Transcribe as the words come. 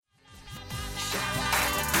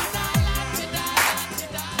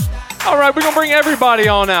All right, we're going to bring everybody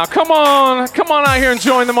on now. Come on out here and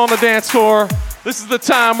join them on the dance floor. This is the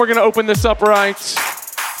time we're going to open this up right.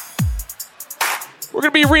 We're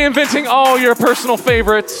going to be reinventing all your personal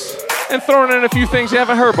favorites and throwing in a few things you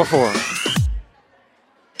haven't heard before.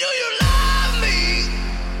 Do you love me?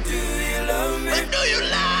 Do you love me? Do you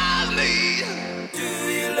love me? Do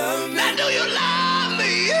you love me? Now do you love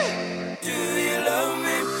me? Do you love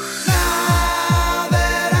me? Now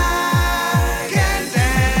that I can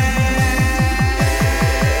dance.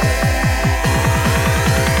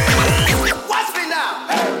 Watch me now.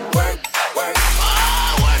 Work, work.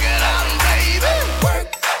 Oh, work it out, baby. Work,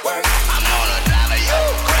 work. I'm gonna drive you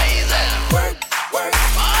crazy. Work, work.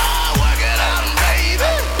 Oh, work it out,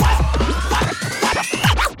 baby.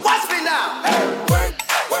 Watch me now. Work,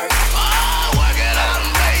 work. Oh, work it out,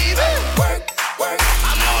 baby. Work, work.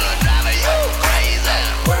 I'm gonna drive you crazy.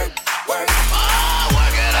 Work, work. Oh,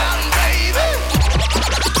 work it out, baby.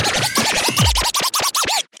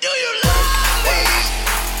 Do you love me?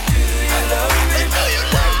 Do you love me? Do you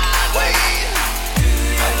love me? Do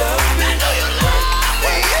you love me? Do you love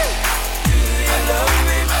me? Do you love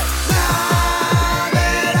me? Now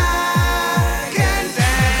that I can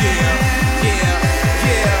dance.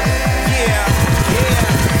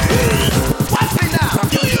 Watch me now.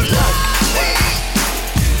 Do you love me?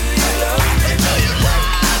 Do you love me? Do you love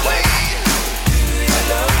me? Do you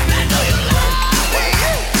love me? Do you love me?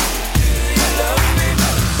 Do you love me?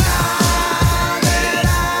 Now that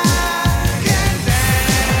I can dance.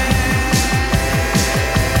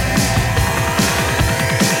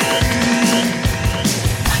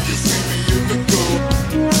 You see me in the club.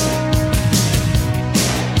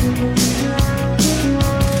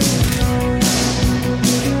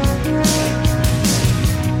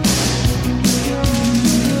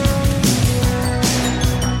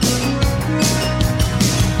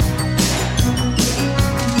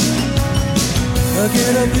 I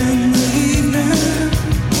get up in the evening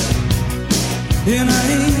and I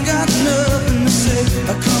ain't got nothing to say.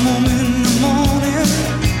 I come home in the morning,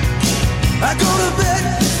 I go to bed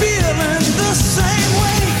feeling the same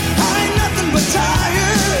way. I ain't nothing but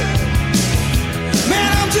tired. Man,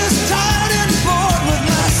 I'm just tired and bored with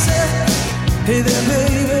myself. Hey there,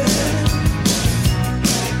 baby,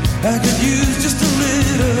 I could use just a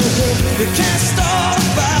little help. You can't start a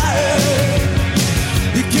fire.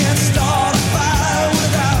 You can't start a fire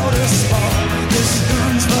without a spark. This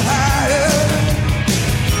gun's for hire.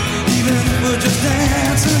 Even if we're just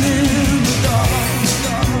dancing in the dark.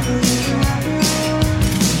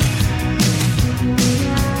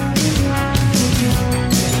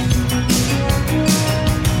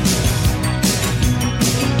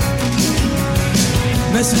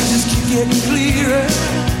 Messages keep getting clearer.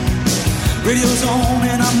 Radio's on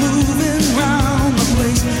and I'm moving round the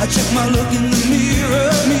place. I check my look in the mirror.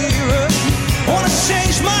 Wanna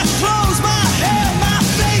change my clothes, my hair, my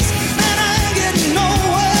face, and I ain't getting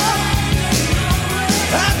nowhere.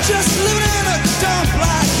 I'm just living in a dump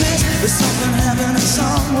like this. There's something happening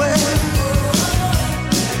somewhere.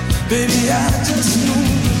 Baby, I just know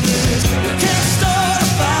this. You can't start a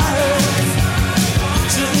fire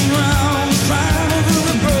sitting around crying over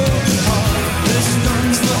a broken heart. This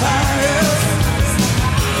gun's for hire.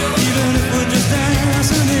 Even if we're just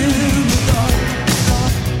dancing in the dark.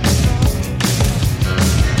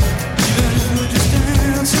 Even if we're just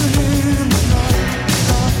dancing in the dark.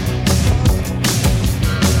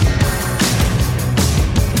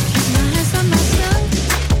 Keep my hands on myself.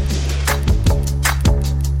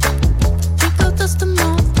 Pick up, dust them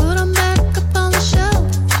off, put 'em back up on the shelf.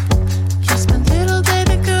 Kiss my little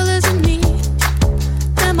baby girl isn't me.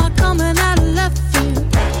 Am I coming out of left field?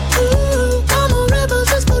 Ooh, I'm a rebel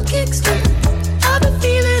just for kicks now. I've been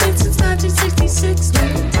feeling it since 1966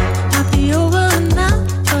 now. Might be over now,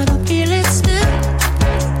 but I feel it still.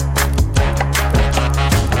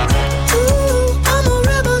 Ooh, I'm a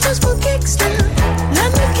rebel just for kicks now. Let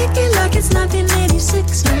me kick it like it's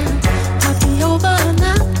 1986 now. Might be over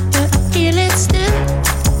now, but I feel it still.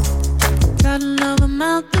 Got another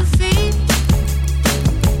mouth to feed.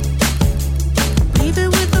 Leave it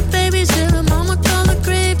with the babies till the mama call the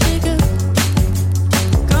grave digger.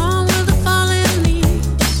 Gone with the falling leaves.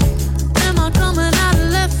 Am I coming out of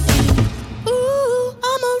left field? Ooh,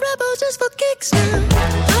 I'm a rebel just for kicks now.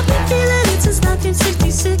 I've been feeling it since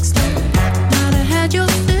 1966 now. Might have had your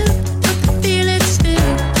fill, but I feel it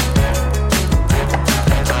still.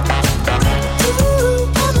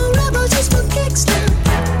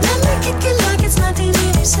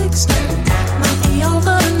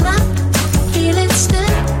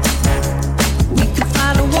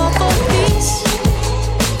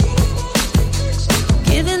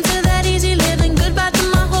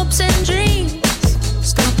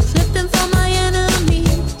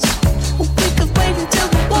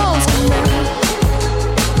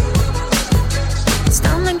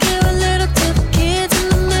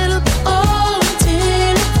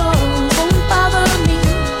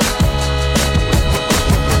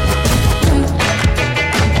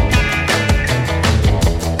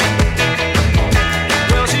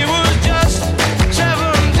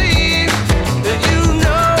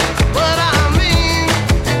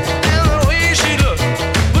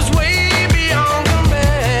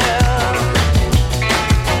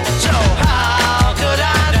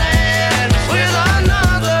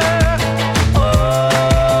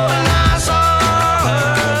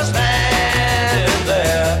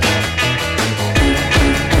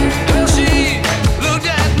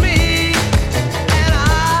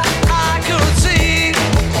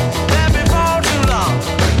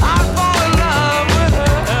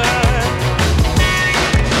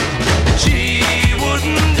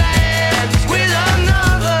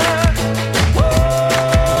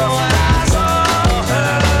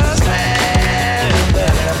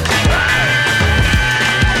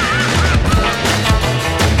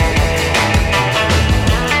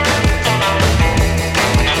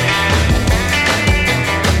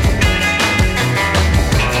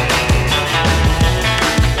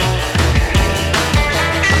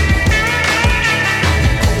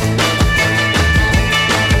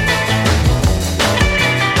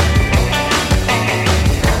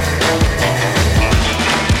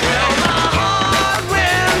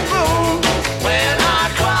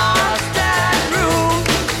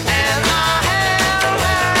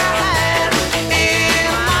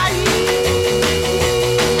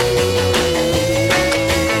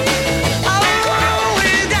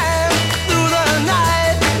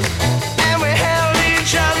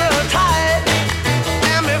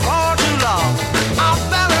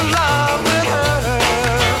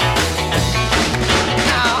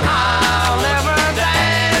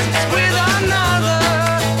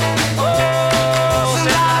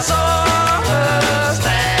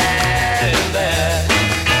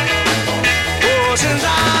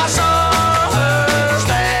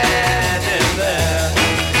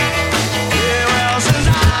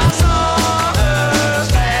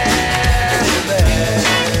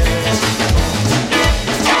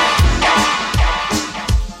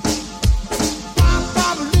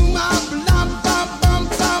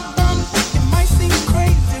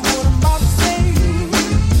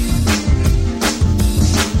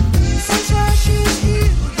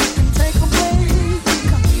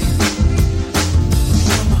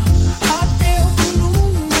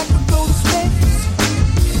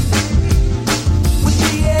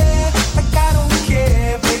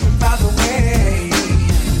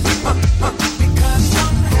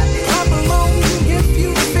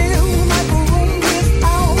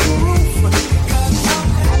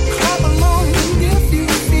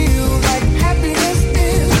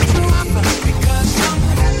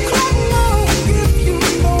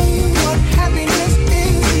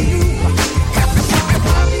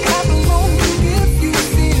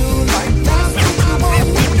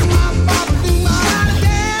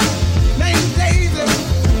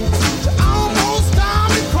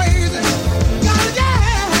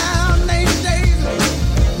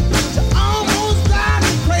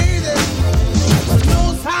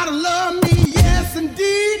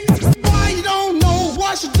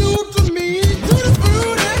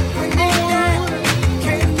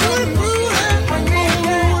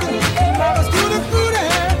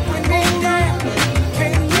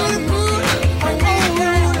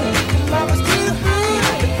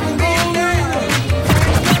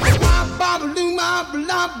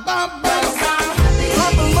 Clap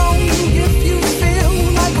along if you feel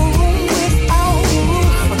like a room without a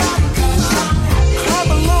roof. Clap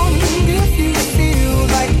along if you feel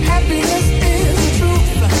like happiness is the truth.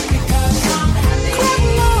 Clap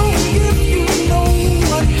along if you know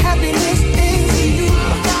what happiness is to you.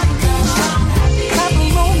 Clap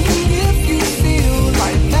along if you feel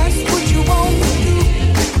like that's what you want to do.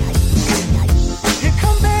 Here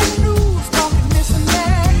come bad news, talking this and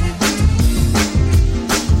that.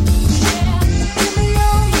 Give me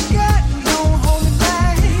all you got, don't hold it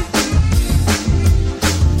back.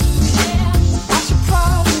 I should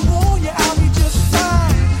probably warn you, I'll be just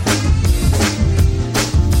fine.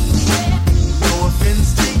 No offense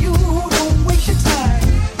to you, don't waste your time.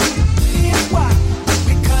 Here's why.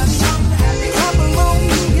 Because I'm happy. Clap along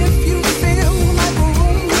if you feel like a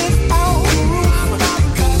room without a roof.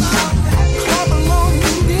 Because I'm happy. Clap along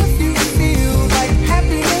if you feel like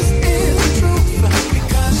happiness is the truth.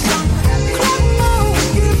 Because I'm happy. Clap along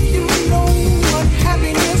if you know what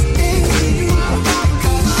happiness is to you.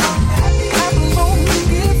 Because I'm happy. Clap along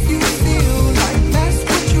if you feel like that's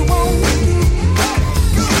what you want to do.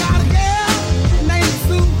 Got a girl named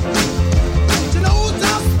Sue. She knows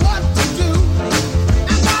just what to do.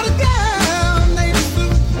 I got a girl named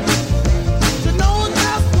Sue. She knows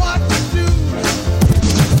just what to do.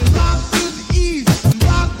 She rock to the east,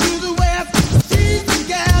 rock to the west. She's the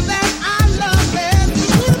girl that I love best.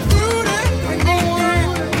 Tutti frutti,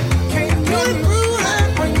 can't tutti frutti, it's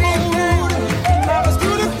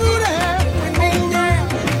tutti frutti,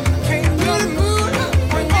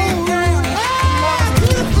 can't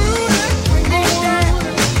tutti frutti,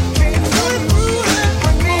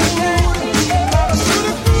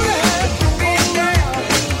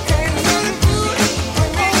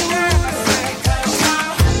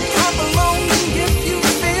 Clap along if you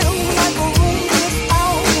feel like a room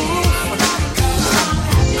without a roof.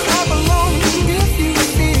 Clap along if you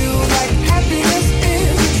feel like happiness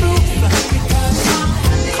is the truth.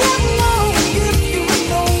 Clap along if you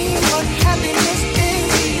know what happiness is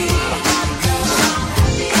to you.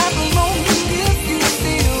 Clap along if you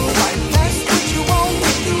feel like that's what you want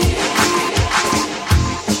to do.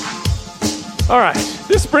 All right,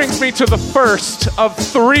 this brings me to the first of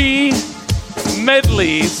 3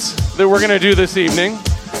 medleys that we're gonna do this evening.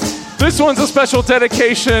 This one's a special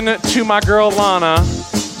dedication to my girl Lana.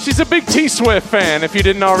 She's a big T-Swift fan, if you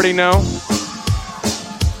didn't already know.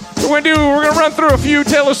 We're gonna run through a few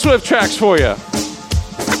Taylor Swift tracks for you.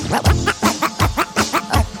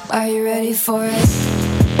 Are you ready for it?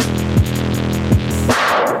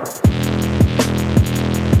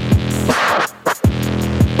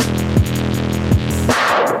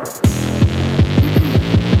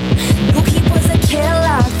 Mookie was a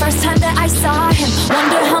killer. First time that I saw him,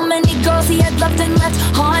 wonder how many girls he had loved and left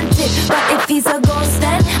haunted. But if he's a ghost,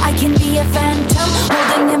 then I can be a phantom,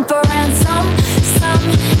 holding him for ransom.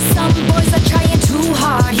 Some boys are trying too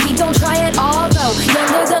hard. He don't try at all though.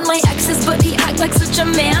 Younger than my exes, but he act like such a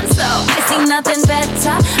man. So I see nothing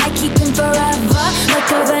better. I keep him forever,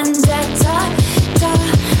 like a vendetta.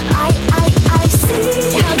 I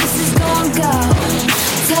see how this is gonna go.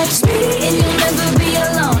 Touch me and you'll never be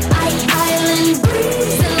alone. Island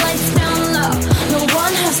breeze and lights down low. No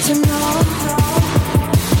one has to know.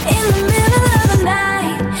 In the middle of the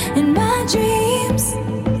night, in my dreams,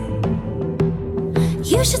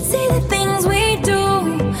 you should see the things we do,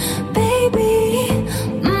 baby.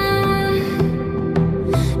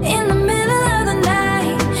 In the middle of the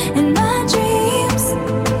night, in my dreams,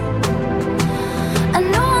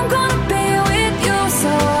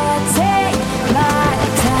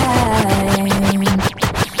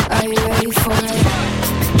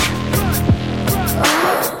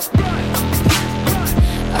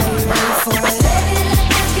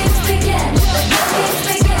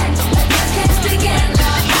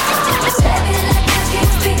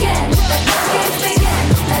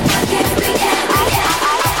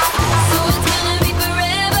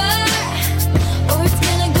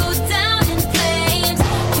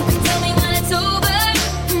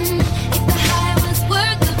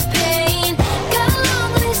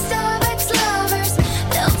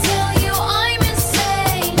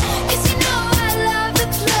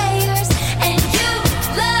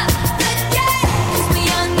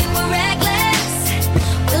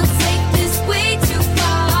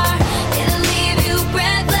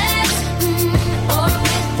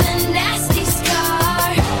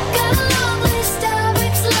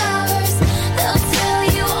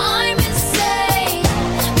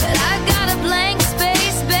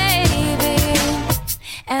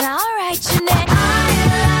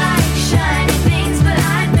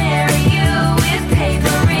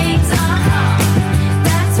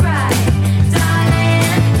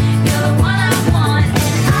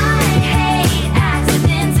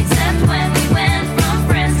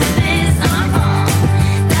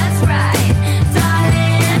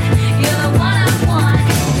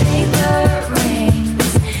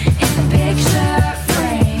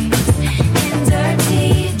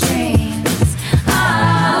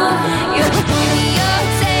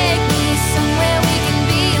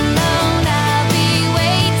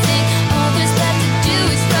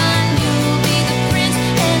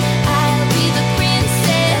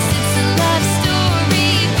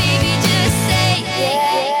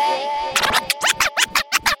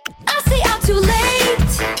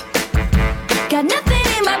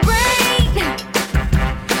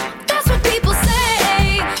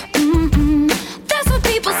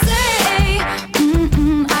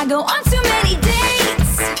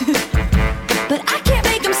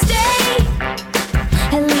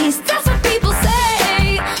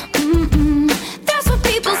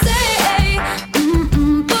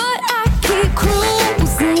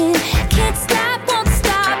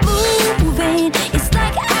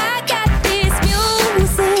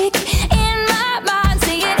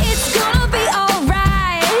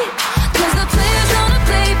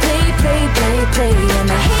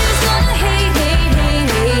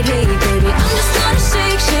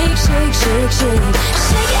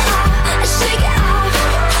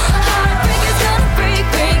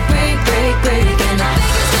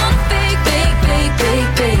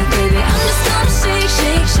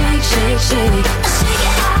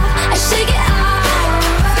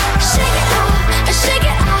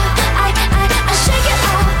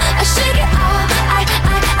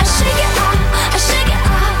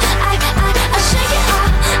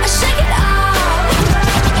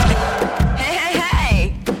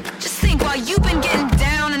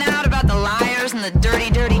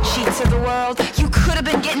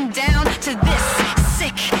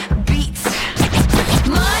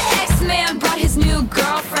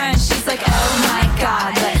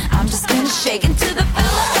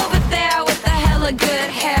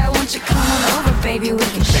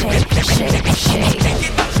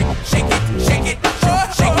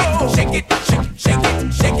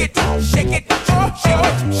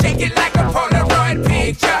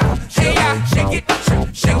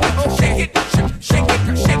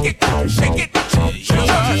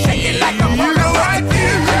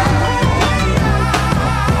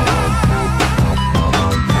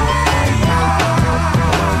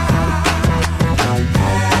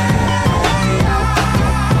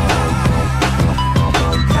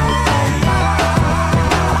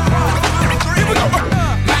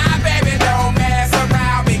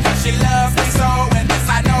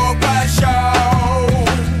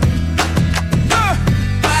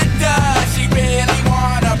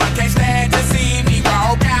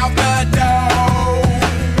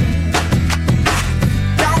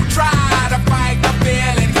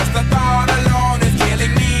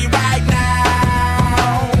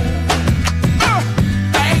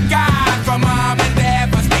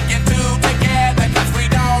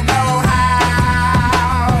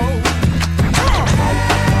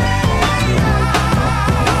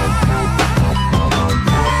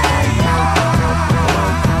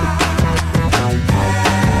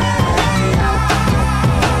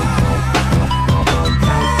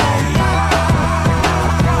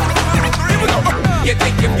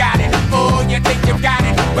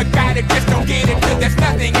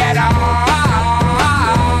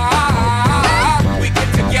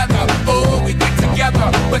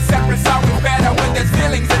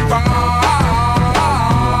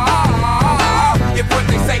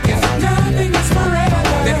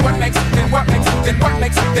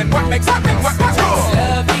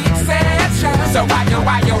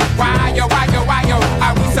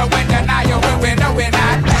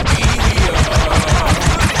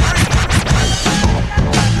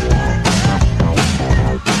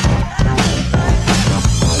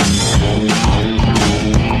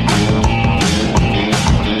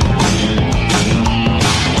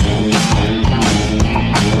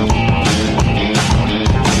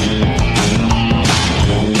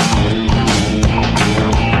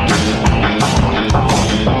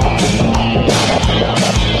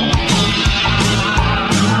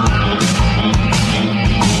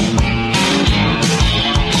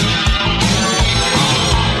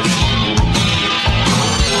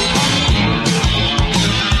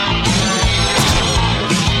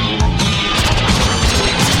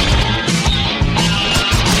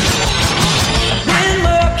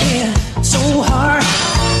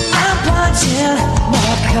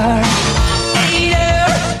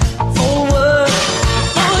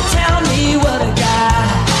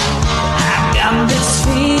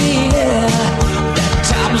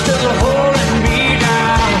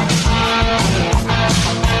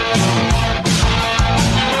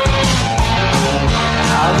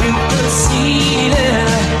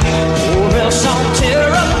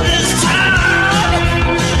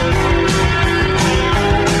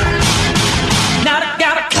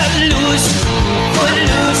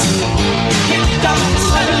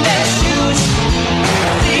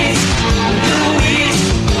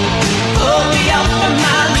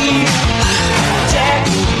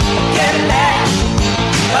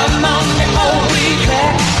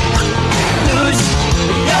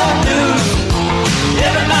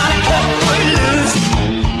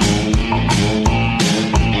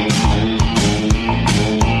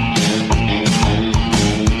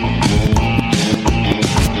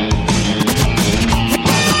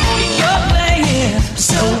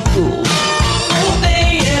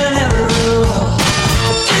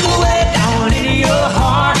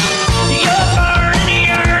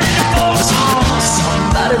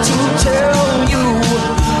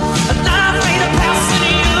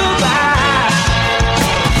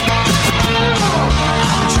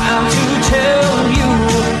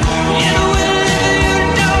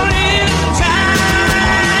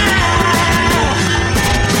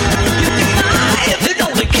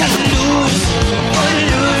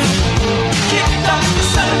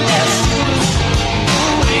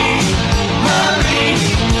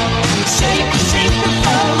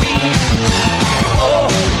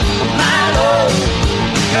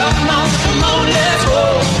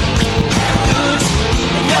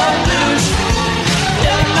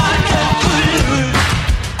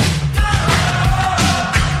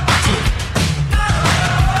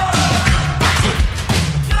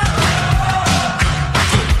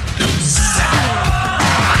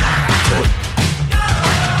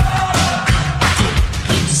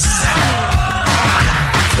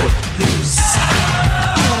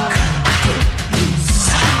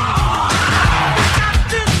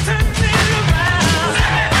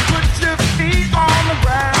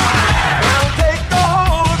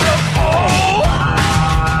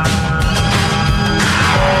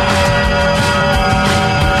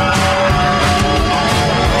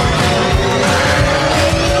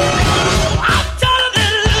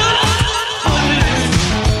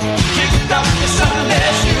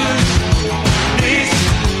 their shoes. Please,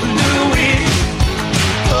 Louis,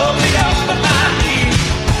 pull me up on my knees.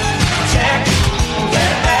 Check,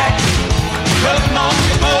 get back, come on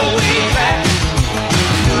before we crack.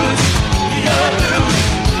 Lose, you're loose.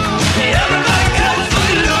 Everybody comes for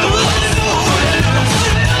the lose.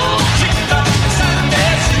 Kick up inside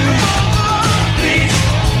their shoes. Please,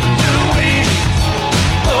 Louis,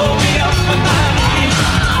 pull me up on my knees.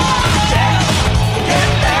 Check, get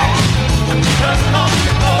back, come on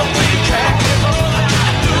before we crack.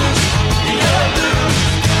 Lose, you're loose.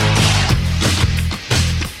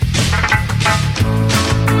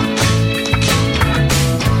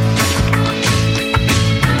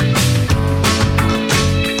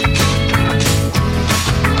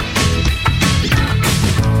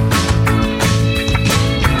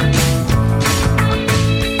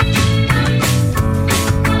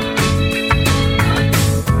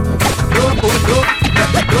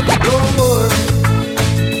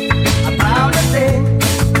 Don't worry about a thing.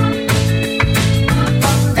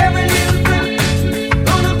 Every little thing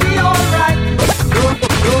gonna be alright.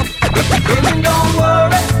 Don't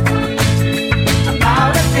worry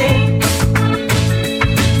about a thing.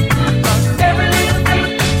 Every little thing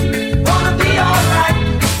gonna be alright.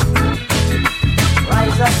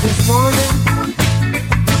 Rise up this morning,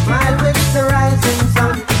 smile with the rising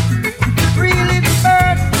sun. Three little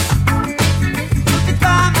birds. It's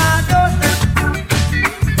by my doorstep,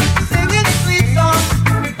 singing sweet songs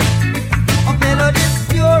of melodies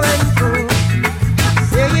pure and true.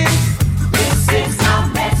 Saying, this is our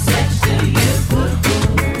message to you.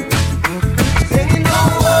 Saying,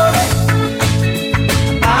 don't worry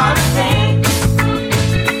about a thing.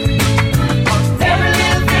 Every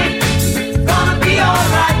little thing gonna be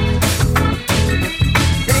alright.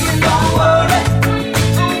 Saying, don't worry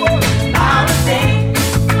about a thing.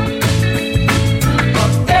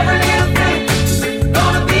 Every little thing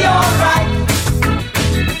gonna be alright.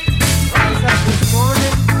 Rise up this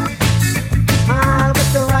morning, smile with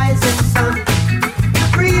the rising sun.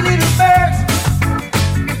 Three little birds,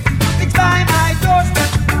 it's by my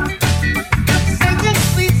doorstep, singing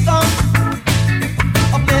sweet songs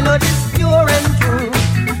of melodies pure and true.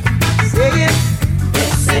 Saying,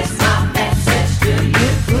 this is my message to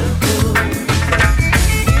you.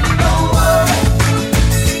 Don't worry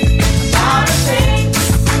about a thing.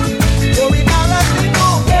 Worry about nothing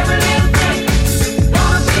more. Every little thing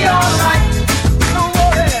gonna be alright. Don't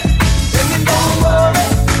worry, singing, don't worry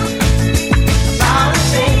about a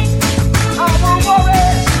thing. I won't worry.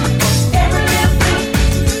 Every little thing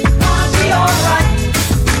gonna be alright.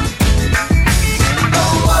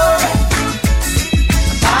 Don't worry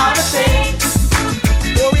about a thing.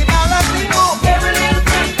 Worry about nothing more. Every little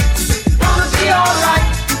thing gonna be alright.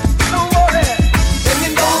 Don't worry,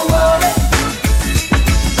 singing, don't worry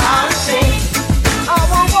about a thing. I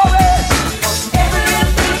won't worry. Every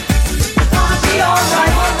little thing gonna be alright.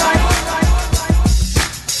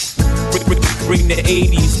 Bring the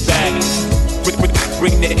 80s back.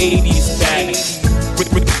 Bring the 80s back.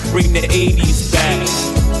 Bring the 80s back.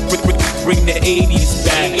 Bring the 80s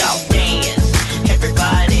back. Y'all dance,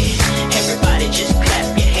 everybody, everybody just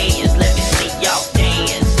clap your hands, let me see y'all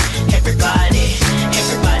dance. Everybody,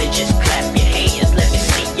 everybody just clap your hands, let me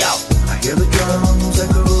see y'all. I hear the drums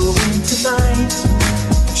echoing tonight.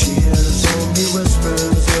 She hears only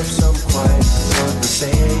whispers of some quiet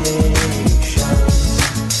conversation.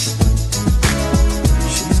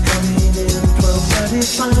 She's coming in 12:30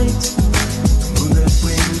 flight. Moonlit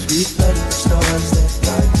wings reflect the stars that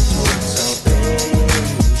guide me towards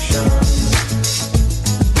salvation.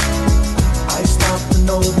 I stopped an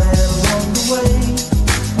old man along the way,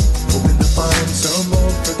 hoping to find some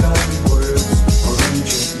old forgotten words or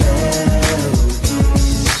ancient melodies.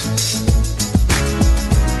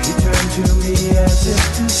 He turned to me as if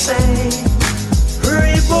to say,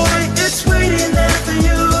 hurry boy, it's waiting there for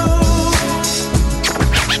you.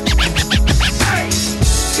 Hey,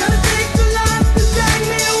 gonna take the life to drag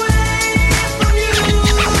me away from you.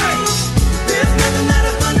 There's nothing that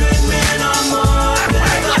 100 men or more could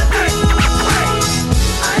ever do.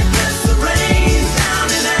 I guess the rain's down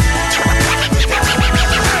in Africa.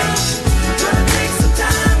 Gonna take some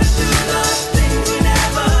time to do the things we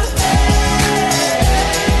never had.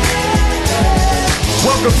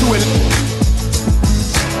 Welcome to it.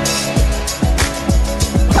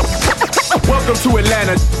 Welcome to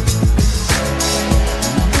Atlanta.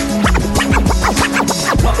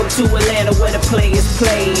 Welcome to Atlanta where the players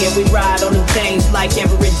play and we ride on them things like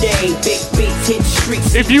every day. Big beats hit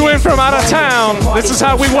streets. If you in from out of town, this is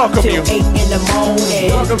how we welcome you. 8 in the morning.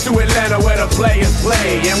 Welcome to Atlanta where the players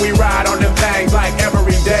play and we ride on them things like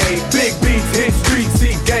every day. Big beats hit streets,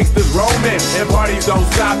 see gangsters roaming, and parties don't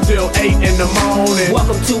stop till 8 in the morning.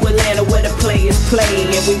 Welcome to Atlanta where the players play,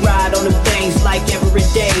 and we ride on them things like every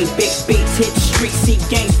day. Big beats hit the streets, see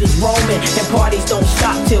gangsters roaming, and parties don't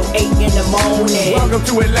stop till 8 in the morning. Welcome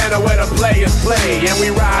to Atlanta where the players play, and we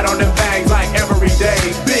ride on them things like every day.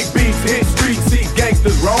 Big beats hit streets, see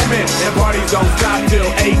gangsters roaming, and parties don't stop till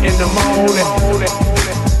 8 in the morning.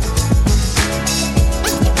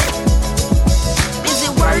 Is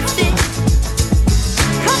it worth it?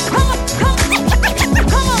 Come on.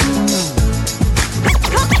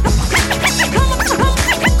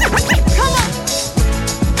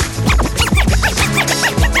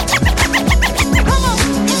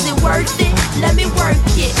 Is it worth it? Let me work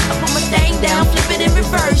it. I put my thing down, flip it and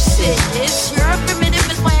reverse it. It's your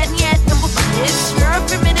primitive is why I need number. It's your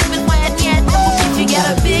primitive is why I need number. If you got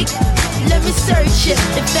a big, let me search it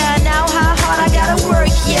to find out how hard I gotta work.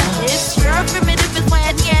 Yeah, it's your primitive is why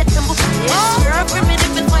I need number. It's your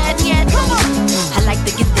primitive is why I need number. I like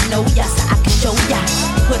to get to know ya so I can show ya.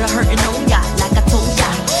 Put a hurtin' on ya like I told ya.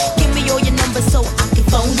 Give me all your numbers so I can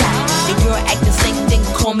phone ya. If you're acting same thing,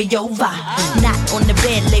 call me over. Not on the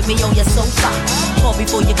bed, lay me on your sofa. Call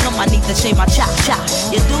before you come, I need to shave my cha-cha.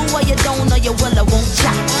 You do or you don't, or you will, I won't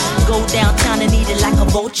cha. Go downtown and eat it like a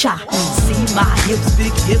vulture. See my hips,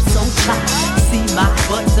 big hips, so cha. See my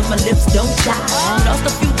butts and my lips don't cha. Lost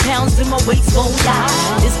a few pounds in my waist, oh yeah.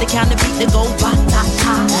 This the kind of beat that go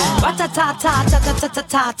ba-ta-ta.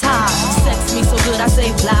 Ba-ta-ta-ta-ta-ta-ta-ta-ta. Sex me so good I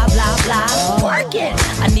say blah, blah, blah. Work it,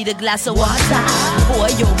 I need a glass of water.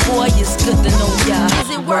 Boy, oh boy, it's good to know ya. Is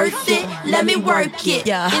it worth it? Let me work it.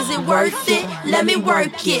 Yeah. Is it worth it? Let me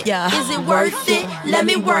work it. Yeah. Is it worth it? Let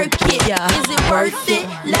me work it. Yeah. Is it worth it?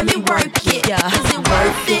 Let me work it. Yeah. Is it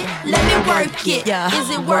worth it? Let me work it. Yeah. Is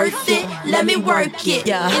it worth it? Let me work it.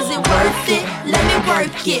 Yeah. Is it worth it? Let me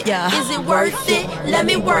work it. Yeah. Is it worth it? Let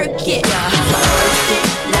me work it. Yeah. Is it worth it?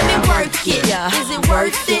 Let me work it. Yeah. Is it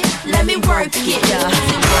worth it? Let me work it. Yeah. Is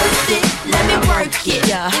it worth it? Let me work it.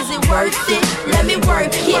 Yeah. Is it worth it? Let me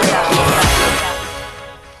work it. Yeah.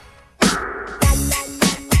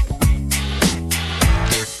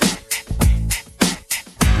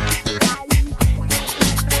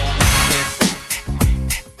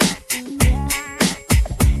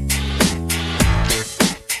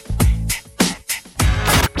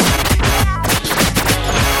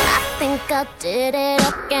 I did it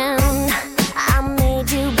again. I made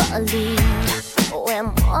you believe we're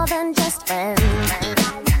more than just friends.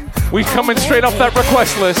 We coming straight off that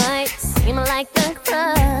request list. Might seem like a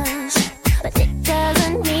crush, but it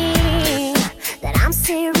doesn't mean that I'm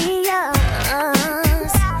serious.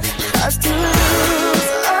 'Cause to lose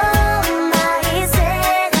all my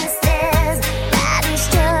senses, that is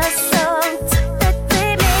just so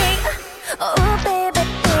typically me. Oh baby,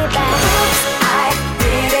 baby, I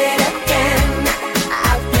did it again.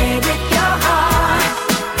 I played with your heart,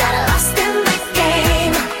 got lost in the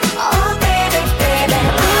game. Oh baby, baby,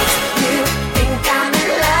 oops, you think I'm in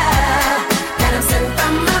love, that I'm sent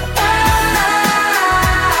from above.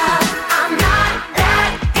 I'm not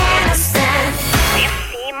that innocent. You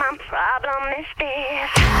see, my problem is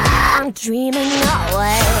this: I'm dreaming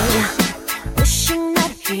away, wishing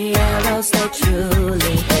that heroes they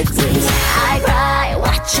truly exist. I cry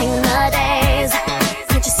watching the days.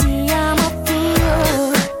 Can't you see I'm a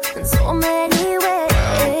fool in so many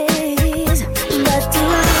ways? But to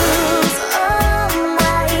lose all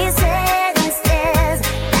my senses,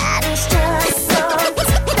 that is just so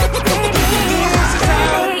typically me.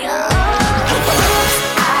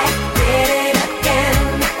 I did it again.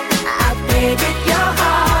 I played with your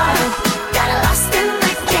heart, got lost in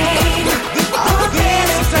the game. Oh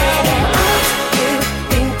baby, baby, oops, you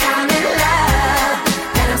think I'm in love,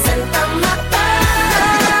 that I'm sent from above.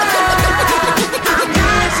 I'm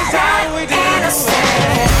not that innocent.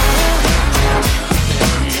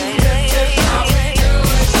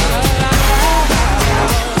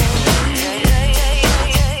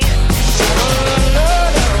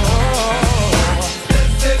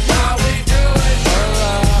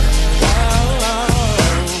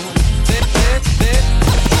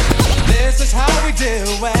 This is how we do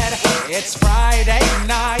it. It's Friday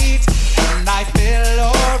night, and I feel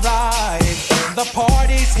alright. The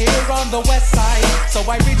party's here on the west side, so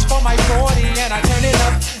I reach for my 40 and I turn it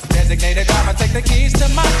up. Designated driver, take the keys to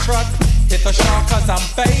my truck. Hit the shawl 'cause I'm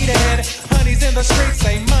faded. Honey's in the streets,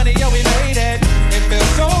 say money, yo, we made it. It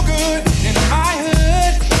feels so good in my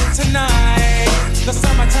hood tonight. The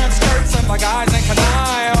summertime skirts and the guys ain't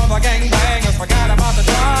canine. All the gangbangers forgot about the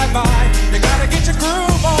drive-by. You gotta get your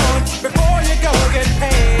groove on before you go get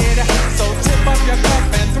paid. So tip up your cup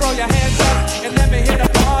and throw your hands up and let me hear the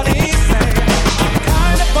party say, I'm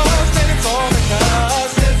kinda buzzed and it's all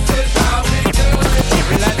because this is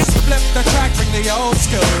old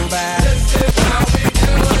school back. This is how we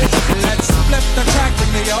do it. Let's flip the track,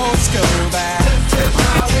 bring the old school back. This is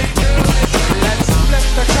how we do it. Let's flip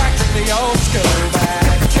the track, bring the old school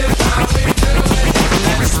back. This is how we do it.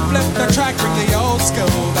 Let's flip the track, bring the old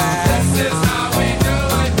school back. This is how we do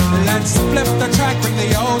it. Let's flip the track, bring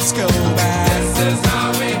the old school back. This is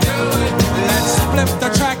how we do it. Let's flip the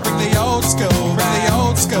track, bring the old school back. The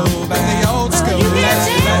old school back. The old school. You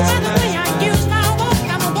can't tell by the way I use my walk.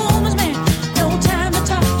 I'm a woman's man, no time to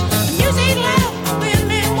talk. The music loud,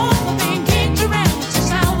 women walk, I've been kicked around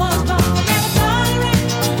since I was born. I'll never tolerate,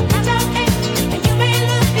 that's okay. And you may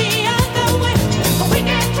look the other way, but we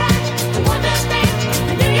can try to understand.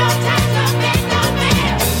 The New York Times are made no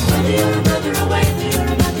man. Whether you're a brother or whether you're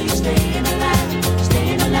a mother, you're staying alive,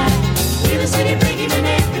 staying alive. Feel the city breaking and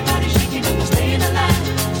everybody shaking, and we're staying alive,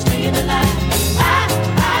 staying alive.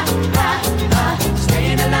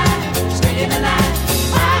 Staying alive, staying alive.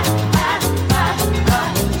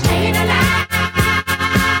 Staying alive.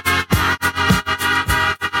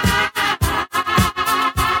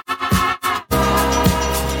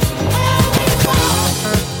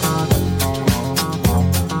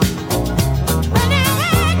 But now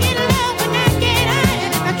I get low when I get high,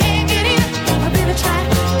 and if I can't get in, I really try.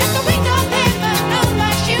 Got the wings on paper, no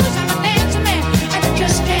my shoes. I'm a dancing man, and I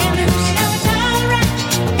just can't lose. Now it's alright,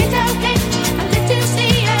 it's okay. I live to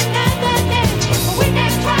see another day. But we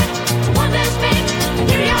can try to understand. The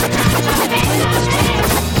New York Times are made no stand.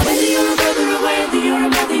 Whether you're a brother or whether you're a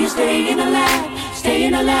mother, you're staying alive,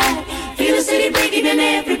 staying alive. Feel the city breaking and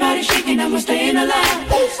everybody shaking, and we're staying alive,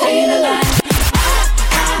 staying alive.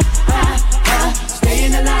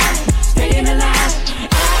 Staying alive, staying alive.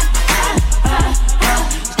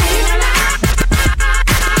 Staying alive.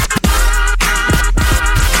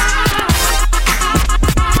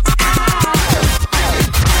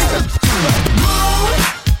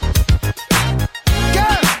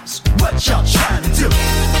 Girls, what y'all trying to do?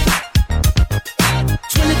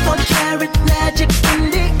 24 karat magic in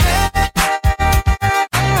the air.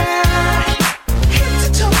 Head to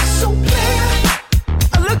toe, so clear.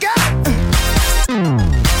 Look out.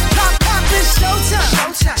 Pop, pop, it's showtime.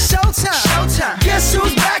 Showtime. Showtime. Guess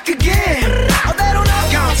who's back again? Oh, they don't know.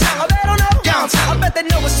 Oh, they don't know. I bet they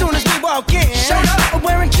know as soon as we walk in. Showed up. I'm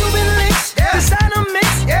wearing Cuban links. Yeah. Designer mix.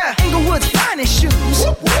 Yeah. Inglewood's finest shoes.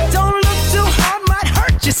 Whoop, whoop. Don't look too hard, might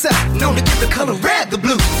hurt yourself. Known to give the color red the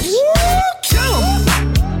blues.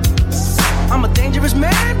 I'm a dangerous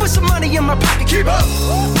man with some money in my pocket. Keep up.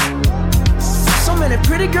 So many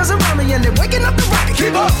pretty girls around me and they're waking up the rocket.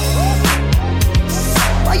 Keep up.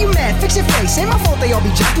 Why you mad? Fix your face. Ain't my fault they all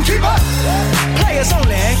be jacking. Keep up. Players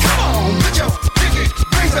only. Come on, put your pinky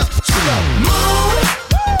rings up to the moon.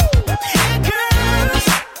 Girls,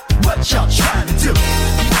 what y'all trying to do?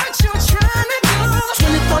 What you trying to do?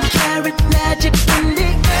 24 karat magic in the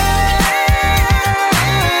air.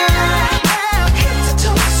 Head to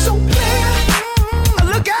toe, so clear.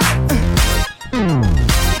 Look out.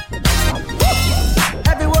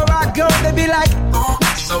 Everywhere I go, they be like,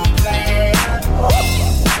 so clear.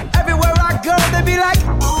 Everywhere I go, they be like,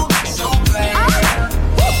 so clear.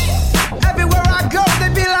 Everywhere I go, they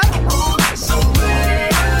be like, so clear.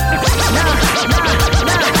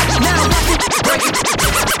 Now,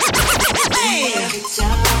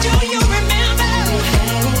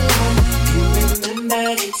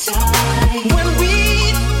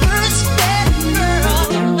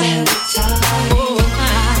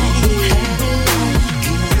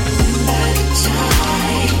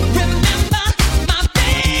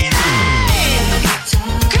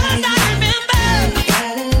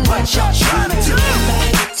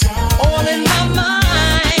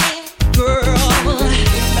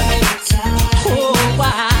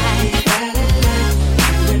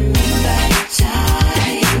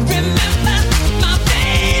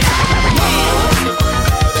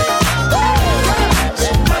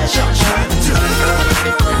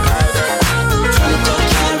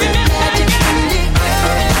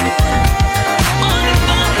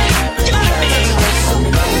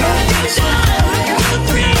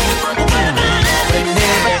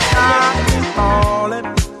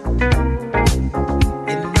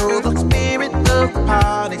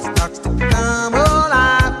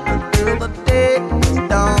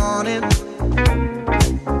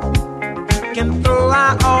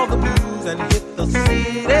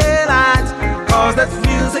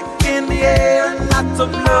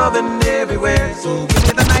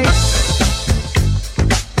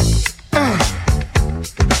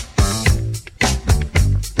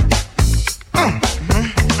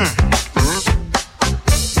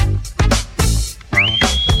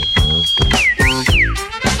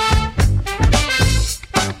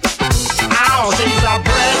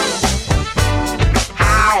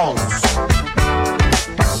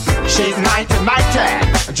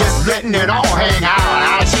 letting it all hang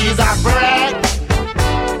out. She's a brick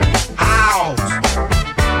house.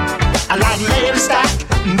 I like lady stack,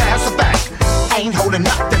 that's a fact. Ain't holding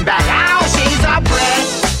nothing back. Oh, she's a brick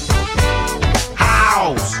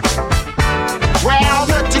house. Well,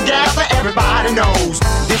 put together, everybody knows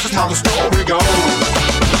this is how the story goes.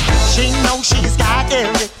 She knows she's got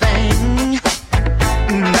everything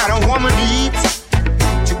that a woman needs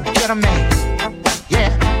to get a man. Yeah,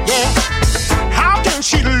 yeah. How can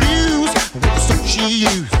she lose with the suit she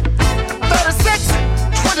used? 36,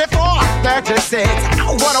 24, 36.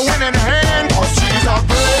 Oh, what a winning hand, cause she's a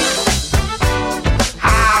brick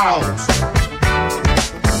house.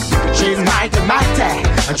 She's mighty, mighty,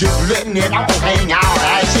 just letting it all hang out.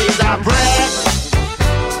 And she's a brick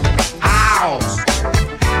house.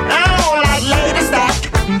 Oh, like lady stack,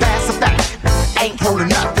 that's a fact. Ain't holding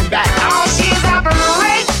nothing back. Oh, she's a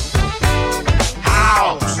brick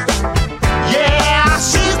house. Yeah,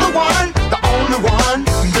 she's the one, the only one,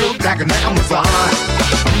 built like an Amazon.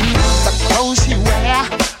 The clothes she wear,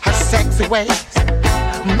 her sexy ways,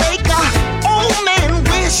 make a old man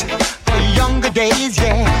wish for younger days.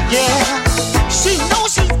 Yeah, yeah. She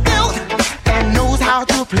knows she's built and knows how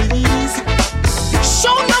to please.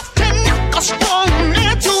 Show enough can knock a strong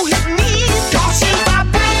man to his knees. Cause she's a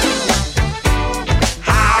brick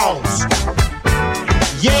house.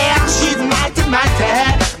 Yeah, she's mighty,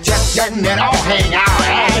 mighty, just letting it all hang out.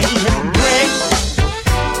 Hey, brick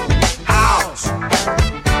house.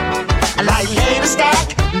 I like lady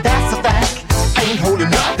stack, that's a fact. Ain't holding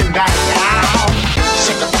nothing back now.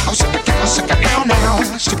 Shake it down, shake it down, shake it down now.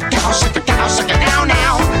 Shake it down, shake it down, shake it down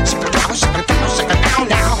now. Shake it down, shake it down, shake it down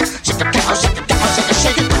now. Shake it down, shake it down, shake it,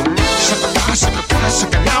 shake it. Shake it down, shake it down,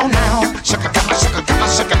 shake it down now. Shake it down, shake it down,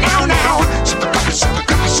 shake it down now. Shake it down, shake it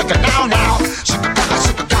down, shake it down now. Shake it down,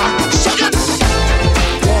 shake it down, shake it.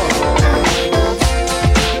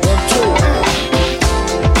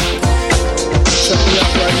 Check me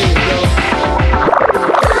out right here, yo.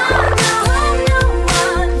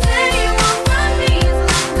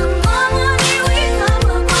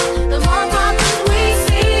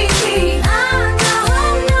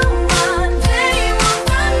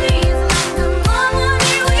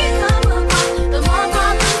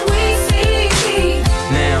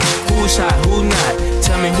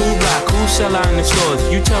 Sell out in the stores.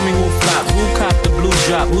 You tell me who flop, who cop the blue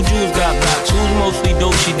drop, who jewels got blocks, who's mostly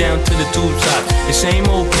dope, she down to the tube top. The same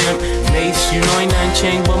old pimp, Mace, you know ain't nothing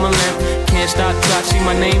changed but my limp. Can't stop till I see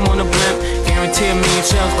my name on the blimp. Guarantee a million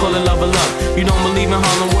sales, call it level up. You don't believe in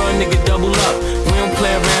Harlem World, nigga, double up. We don't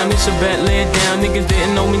play around, it's a bet, lay it down. Niggas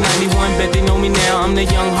didn't know me 91, bet they know me now. I'm the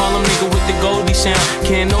young Harlem nigga with the Goldie sound.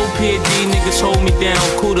 Can't no PD, niggas hold me down.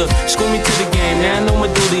 Cooler, school me to the game, now I know my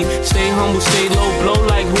duty. Stay humble, stay low, blow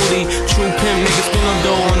like Hootie. True pimp, niggas spin on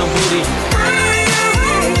dough on the booty.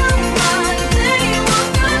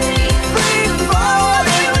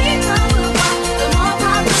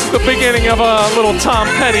 This is the beginning of a little Tom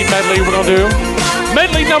Petty medley we're gonna do.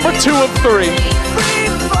 Medley number 2 of 3.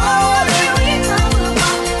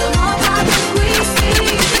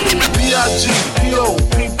 B.I.G.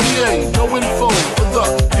 P.O.P.P.A. No info for the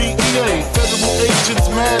DEA. Federal agents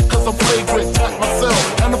mad cause I'm flagrant. Tap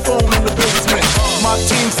myself and the phone in the basement. My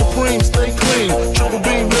team supreme, stay clean. Triple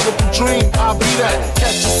beam, lyrical dream. I'll be that.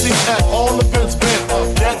 Catch a seat at all events bent.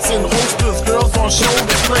 Gats in holsters, girls on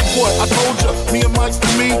shoulders. Playboy, I told ya, me and Mike's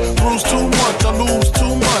to me. Bruise too much, I lose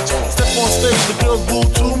too much. Step on stage, the girls boo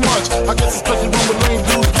too much. I guess it's cause you room with lame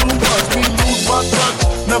dudes too much. Me lose my touch,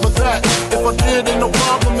 never that. If I did, ain't no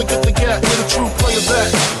problem to get the gap. Where the true players at?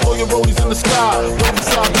 Throw your rollies in the sky, rolling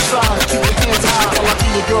side to side. Keep your hands high while I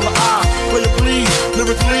give your girl an eye. Play it please,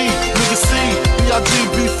 lyrically, niggas see. B.I.G.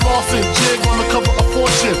 be flossing, jig on the cover of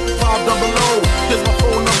Fortune. 500. Here's my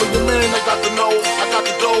phone number, your man, I got the know. I got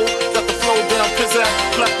the dough, got the flow down, pizzazz.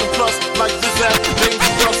 Platinum plus, like Zizak.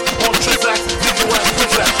 Dangerous on Trizak. Digital ass,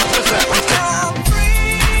 Trizak, Trizak.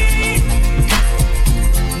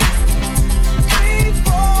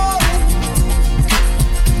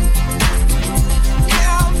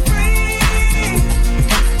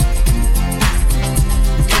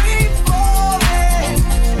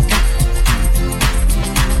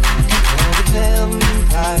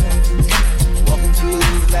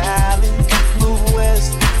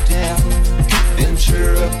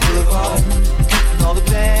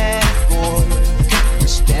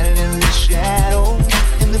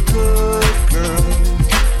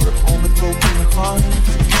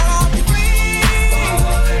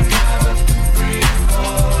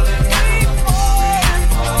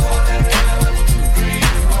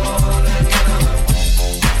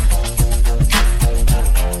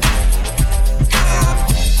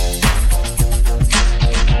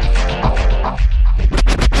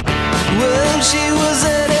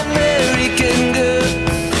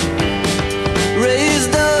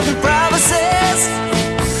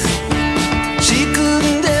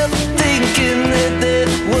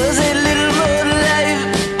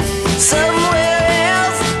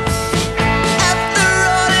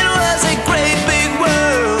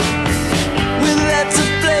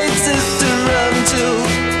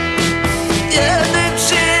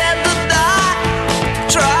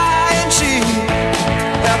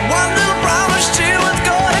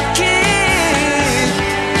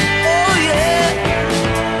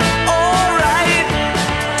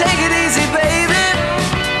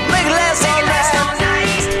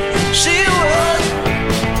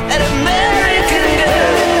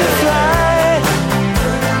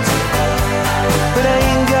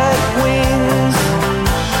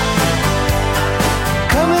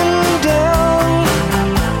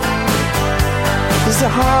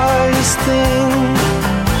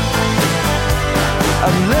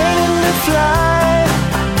 fly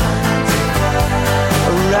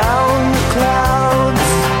around the clouds,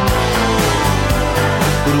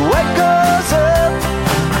 but what goes up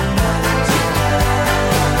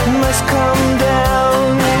must come down.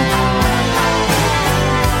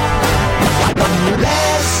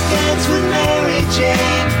 Last dance with Mary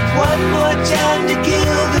Jane, one more time to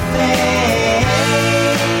kill the pain.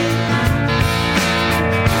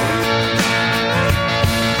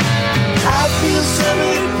 I feel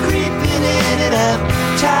summer creeping in and I'm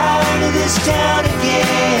tired of this town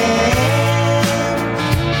again.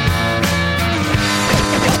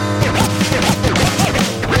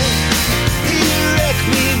 You wreck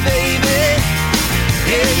me, baby.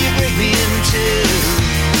 Yeah, you break me in two.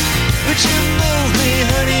 But you move me,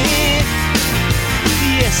 honey.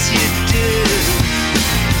 Yes, you do.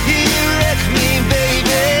 You wreck me,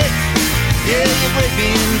 baby. Yeah, you break me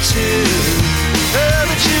in two. Oh,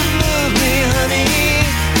 but you move me, honey.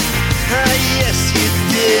 Ah, yes, you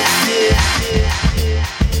did.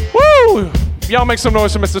 Woo! Y'all make some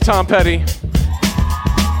noise for Mr. Tom Petty.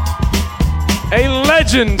 A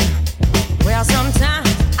legend. Well, sometimes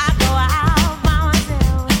I go out by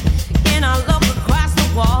myself and I look across the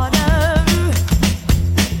water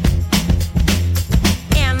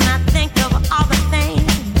and I think of all the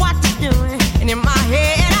things what you're doing, and in my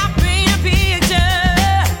head I paint a picture.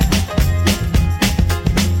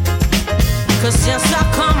 'Cause since I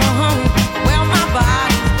come home, well, my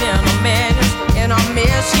body's been a mess, and I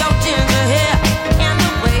miss your ginger hair and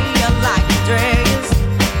the way you like your dress.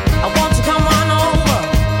 I want to come on over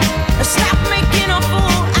and stop making a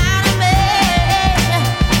fool out of me.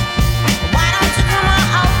 Why don't you come on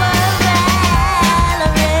over,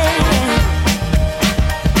 Valerie?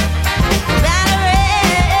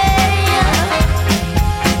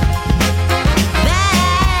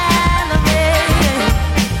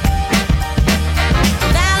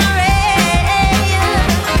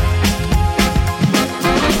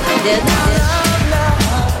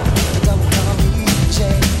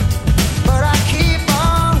 But I keep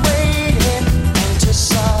on waiting,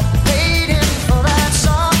 anticipating for that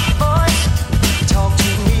soft voice. Talk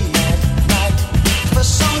to me at night for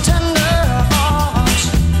some tender arms.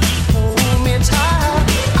 Hold me tight.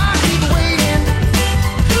 I keep waiting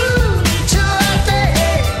till that day,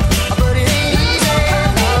 but it ain't easy.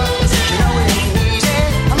 You know it ain't easy.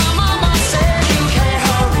 My mama said you can't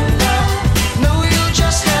hurry love. No, you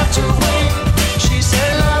just have to wait. She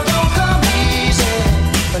said love don't come easy,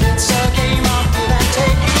 but it's a game of give and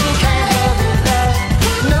take. You can't hurry love.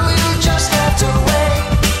 No, you just have to wait.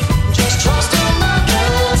 Just trust in the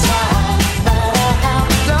good side, no matter how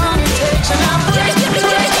long it takes. And I'm waiting.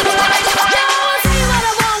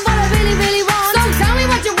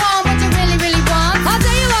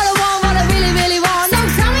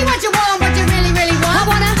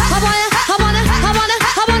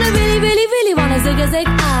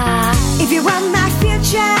 If you want my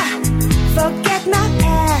future, forget my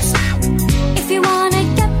past. If you wanna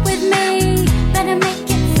get with me, better make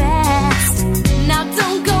it fast. Now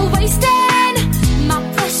don't go wasting my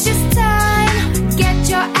precious time. Get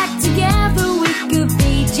your act together, we could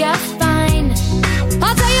be just fine.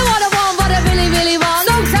 I'll tell you what I want, what I really, really want.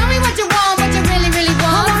 So tell me what you want, what you really, really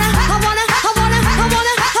want. I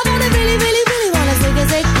wanna really, really, really wanna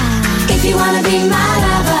zig. If you wanna be my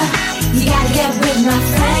lover, you gotta get with my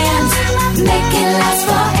friends. Make it last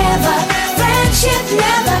forever. Friendship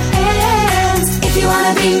never ends. If you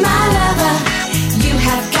wanna be my lover, you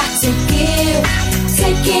have got to give.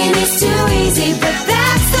 Taking is too easy, but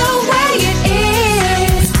that's the way it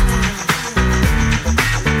is.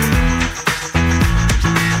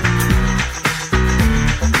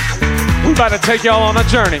 We about to take y'all on a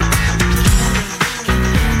journey.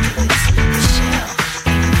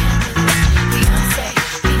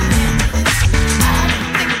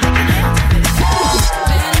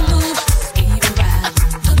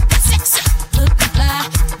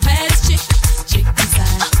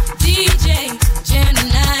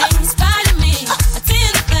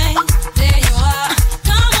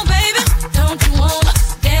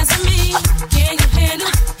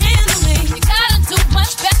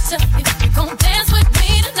 If you gon' dance with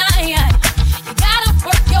me tonight,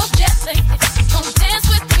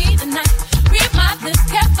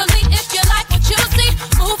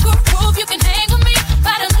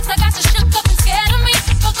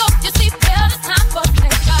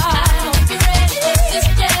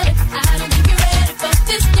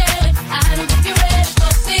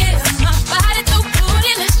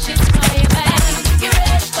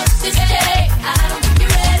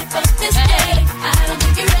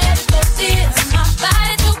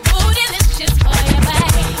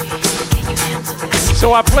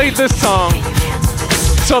 So I played this song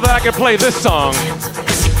so that I could play this song.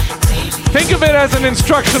 Think of it as an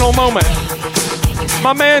instructional moment.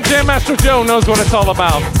 My man Jam Master Joe knows what it's all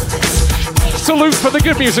about. Salute for the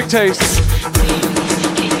good music taste.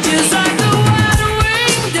 Just like the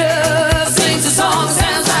wide-winged dove sings a song,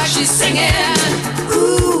 sounds like she's singing.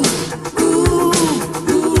 Ooh, ooh,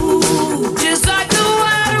 ooh. Just like the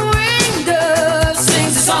wide-winged dove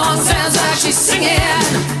sings a song, sounds like she's singing.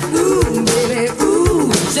 Ooh, baby,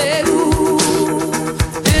 ooh, say ooh.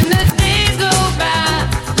 And the days go by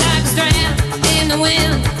like a strand in the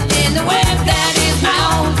wind, in the web that is my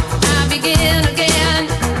own. I begin again.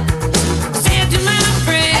 Said to my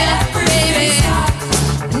friend, baby,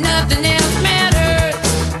 nothing else matters.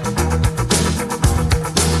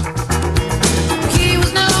 He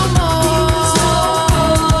was no more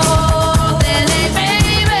than a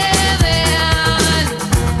baby then.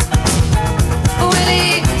 When he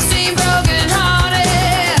seemed broken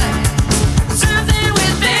hearted, something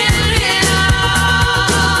within him.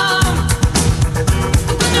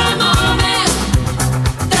 But the moment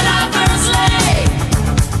that I first lay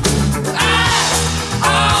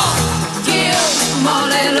on you, all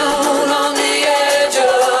alone on the edge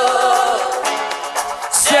of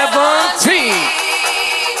 17.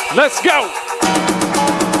 Let's go.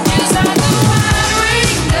 just like the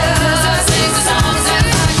wide-winged dove sings a song, sounds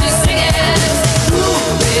like she's singing. Ooh,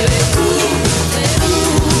 baby, ooh,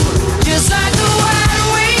 ooh. Just like the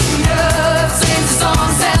wide-winged dove sings a song,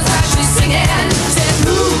 sounds like she's singing. Said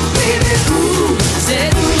ooh, baby, ooh,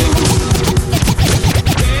 said ooh.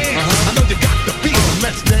 I know you got the feeling,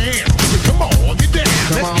 let's dance. Come on, get down,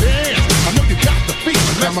 let's dance. I know you got the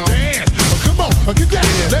feeling, let's dance. Come on, get down,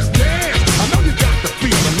 let's dance. I know you got the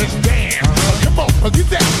feeling, let's dance. Come on, get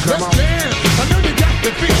down, let's dance. I know you got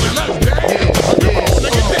the feeling, let's dance. Come on,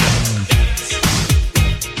 get down.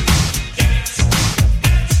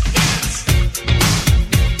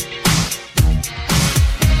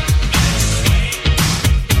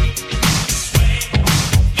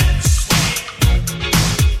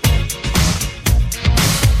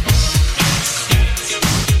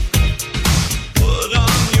 Put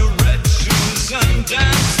on your red shoes and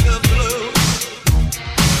dance the blues.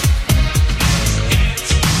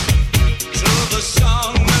 To the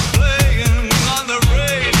song we play.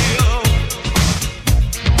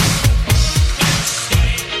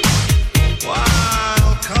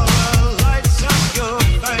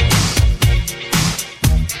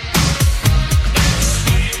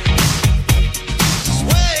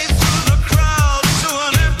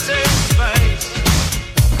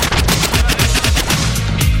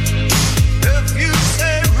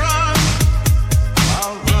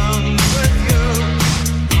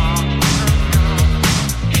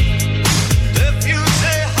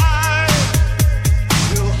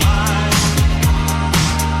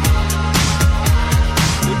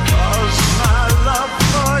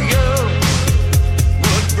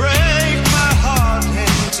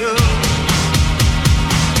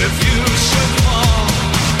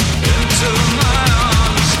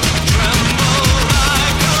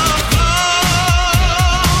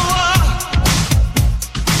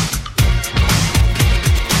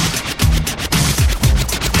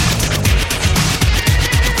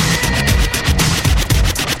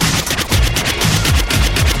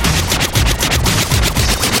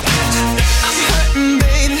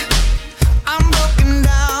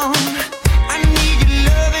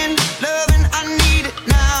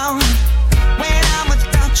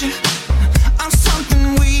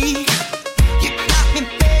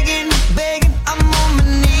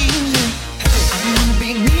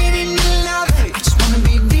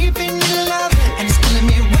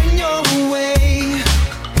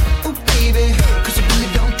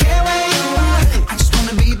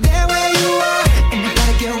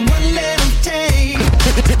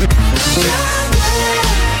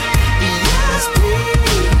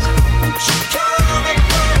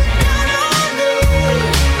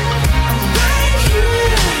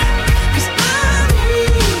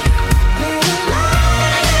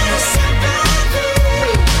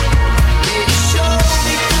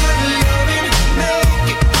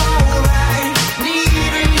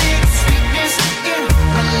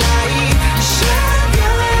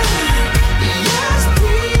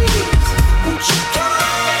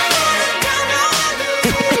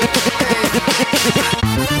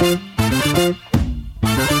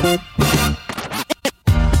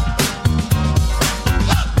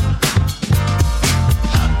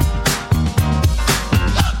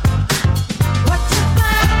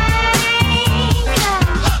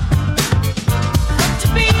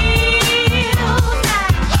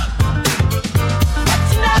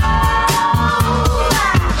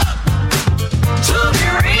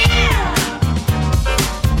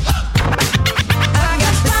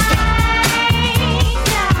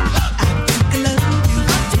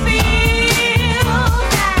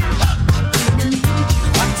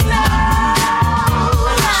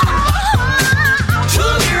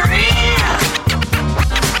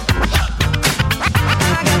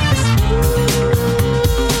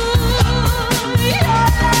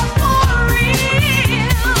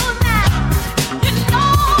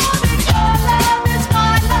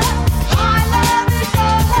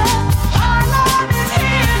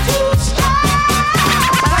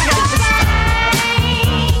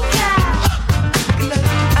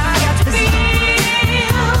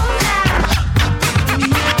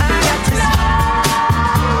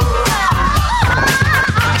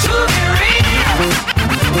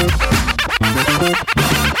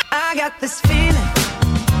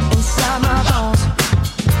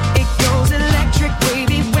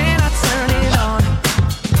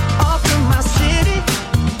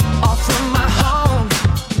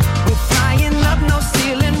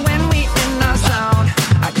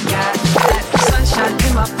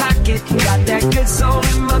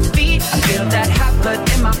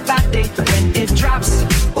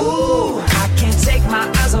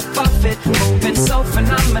 moving so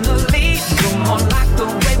phenomenally. You're more like the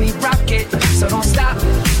way we rock it, so don't stop.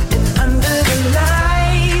 And under the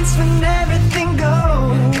lights, when everything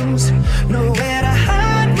goes, nowhere to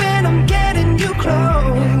hide when I'm getting you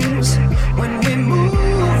close. When we move,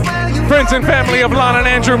 well, you Friends and family of Lana and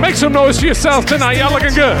Andrew, make some noise to yourselves tonight. Y'all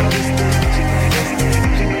looking good.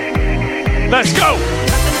 Let's go.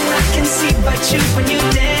 Nothing I can see but you when you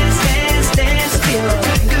dance, dance, dance. Feel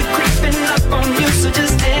good, good creeping up on you, so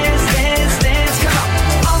just dance, dance, dance. Come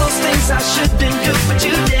on, all those things I shouldn't do, but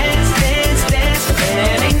you dance, dance, dance.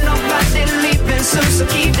 And ain't nobody leaving soon, so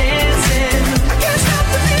keep dancing. I can't stop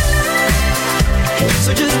the feeling,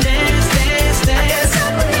 so just dance, dance, dance.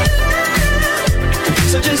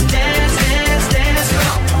 So just dance, dance, dance.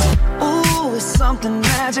 Come on. Ooh, it's something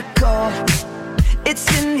magical. It's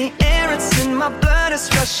in the air, it's in my blood, it's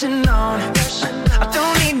rushing on. I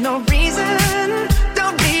don't need no reason,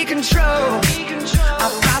 don't need control. I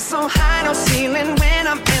fly so high, no ceiling when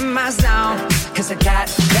I'm in my zone. Cause I got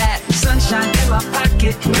that sunshine in my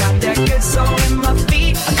pocket, got that good soul in my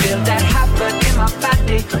feet. I feel that hot blood in my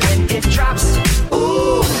body when it drops.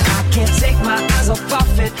 Ooh, I can't take my eyes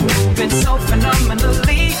off it, moving so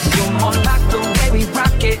phenomenally. You're more like the way we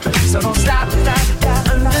rock it, so don't stop, stop, stop.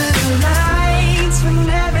 Under the lights, when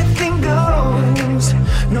everything goes,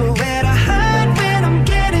 nowhere to hide when I'm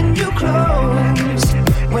getting you close.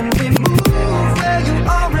 When we move, well, you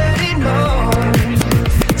already know.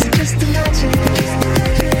 So just imagine.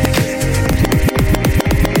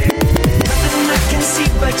 Nothing I can see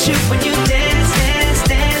but you when you dance, dance,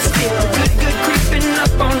 dance. Feel good, good creeping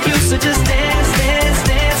up on you, so just dance, dance,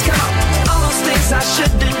 dance. Come on, all those things I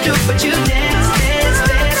shouldn't do, but you dance, dance,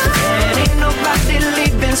 dance. And ain't nobody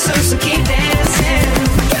leaving soon, so keep dancing.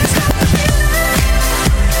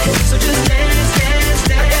 So just dance, dance,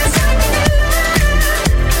 dance.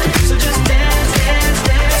 So just dance, dance,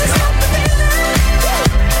 dance.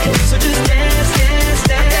 So just dance, dance,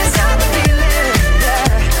 dance.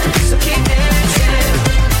 So keep dancing.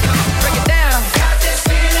 Break it down. Got this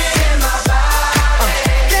feeling in my body.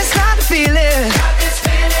 Can't stop the feeling. Got this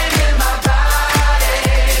feeling in my body.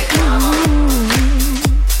 Come on.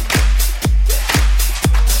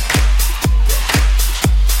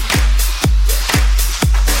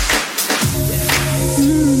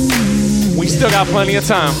 We still got plenty of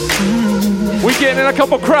time. We getting in a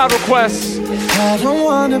couple crowd requests. I don't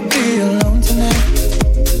wanna be alone tonight.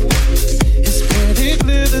 It's pretty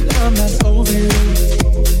clear that I'm not over you.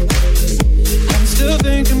 I'm still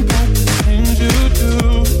thinking about the things you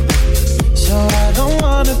do. So I don't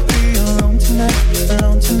wanna be alone tonight,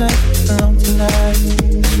 alone tonight, alone tonight.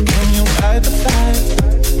 Can you fight the fight?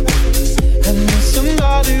 I need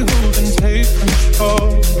somebody who can take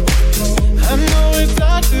control. I know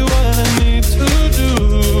exactly what I need to do.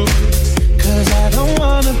 Cause I don't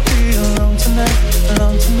wanna be alone tonight,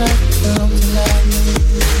 alone tonight, alone tonight.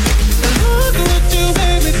 Look at what you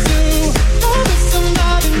made me do. Oh, there's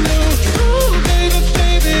somebody new. Ooh, baby,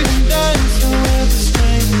 baby, I'm dying so with a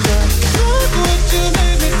stranger.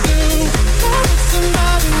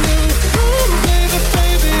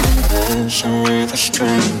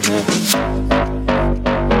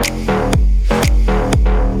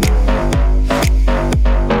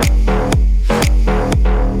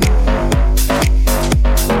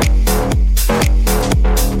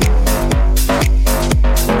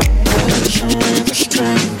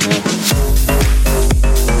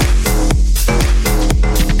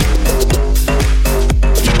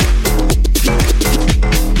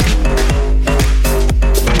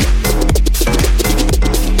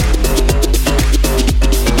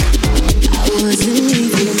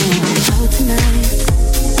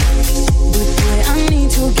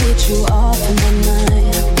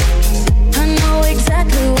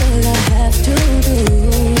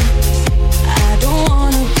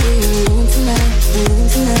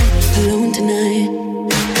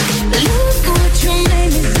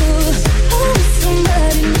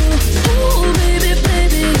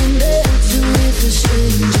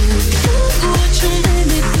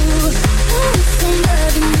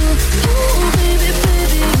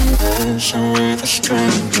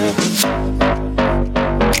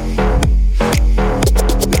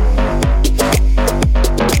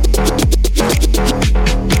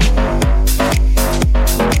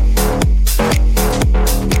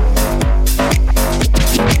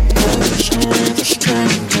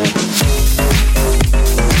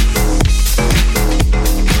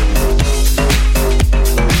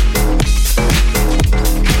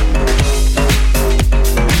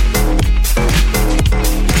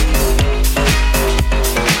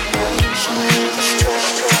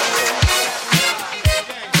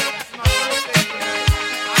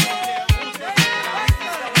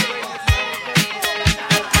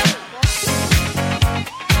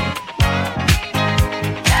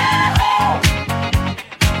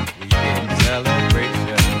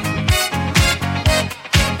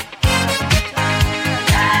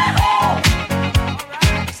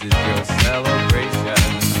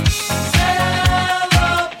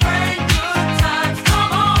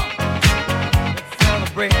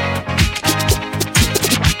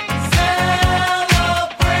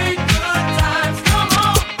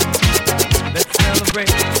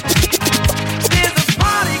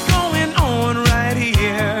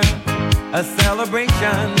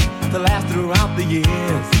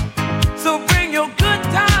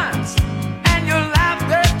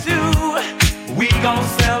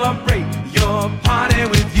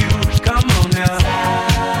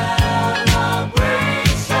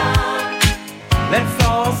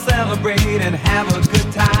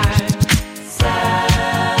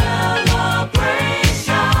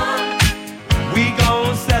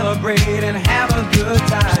 a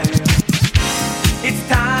time. It's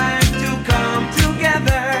time to come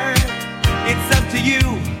together. It's up to you.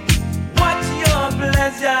 What's your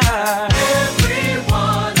pleasure?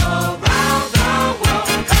 Everyone around the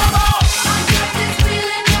world, come on! I got this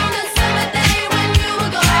feeling on a summer day when you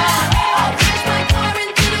were gone. I crashed my car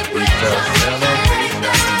into the bridge. I let it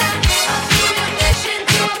burn. I threw your dish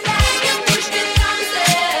into a bag and pushed it down the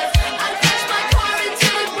stairs. I crashed my car into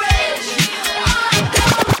the bridge. I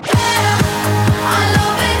don't care. I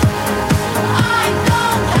love it. I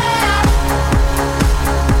don't care.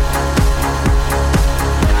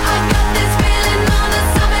 I got this feeling on a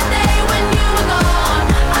summer day when you were gone.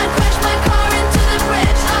 I crashed my car into the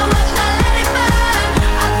bridge. I watched, I let it burn.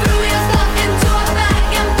 I threw your stuff into a bag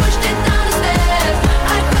and pushed it down the stairs.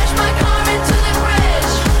 I crashed my car into the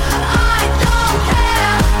bridge. I don't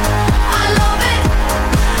care. I love it.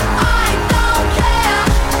 I don't care.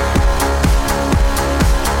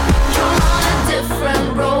 You're on a different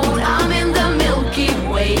road. I'm in the Milky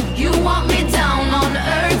Way. You want me down on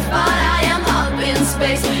Earth, but I am up in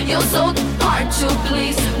space. You're so hard to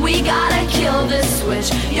please. We gotta kill this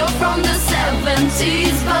switch. You're from the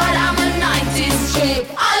 70s, but I'm a 90s chick.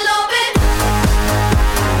 I love it.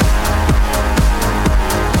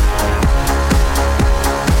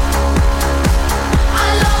 I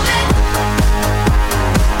love it.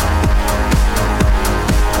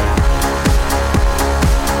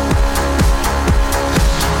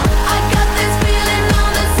 I got this feeling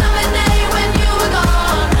on a summer day when you were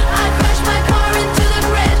gone. I crashed my car into the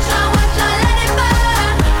bridge. I watched, I let it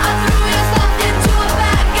burn. I threw your stuff into a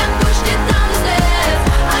bag and pushed it down the stairs.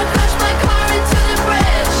 I crashed my car into the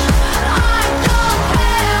bridge. I don't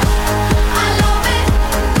care. I love it.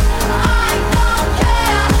 I don't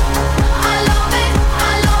care. I love it.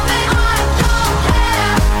 I love it. I don't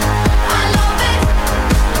care. I love it.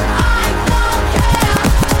 I don't care.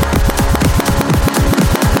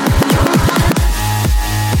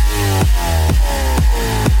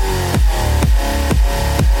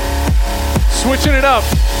 Switching it up.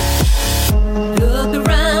 Look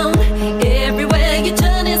around, everywhere you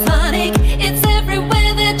turn is heartache. It's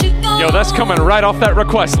everywhere that you go. Yo, that's coming right off that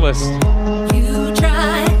request list. You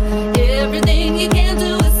try everything you can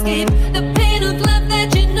to escape the pain of love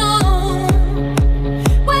that you know.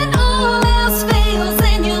 When all else fails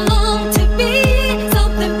and you long to be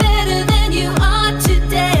something better than you are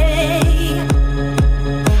today.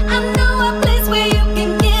 I know a place where you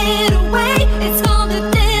can get away. It's called the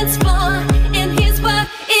dance floor, and here's what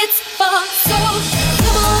it's for. So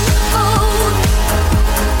come on, oh,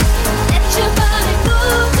 let your body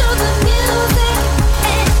move to the music.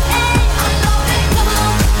 Hey, hey, I love it. Come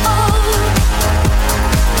on, oh,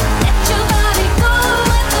 let your body go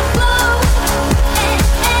with the flow. Hey,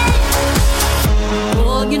 hey.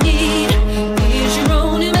 All you need is your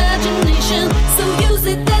own imagination, so use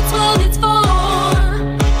it. That's what it's for.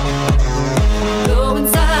 Go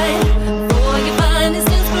inside for your finest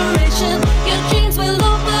inspiration. Your dreams will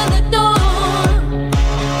open the door.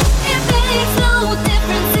 It makes no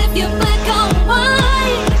difference if you're black or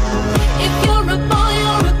white, if you're a boy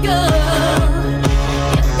or a girl.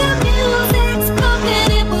 If the music's pumping,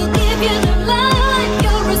 it will give you the life.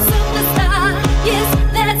 You're a superstar. Yes,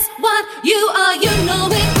 that's what you are. You know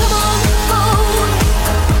it. Come on, oh,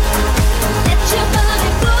 let your body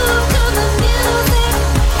move to the music.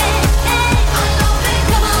 Hey, hey, I love it.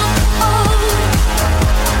 Come on, oh,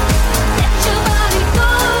 let your body go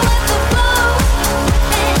with the flow.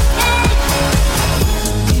 Hey, hey.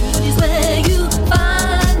 Beauty's where you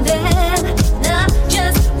find it, not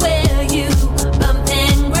just where you bump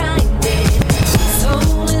and grind it.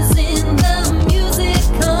 Soul is in the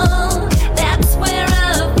musical. That's where I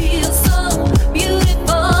feel so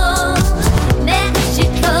beautiful.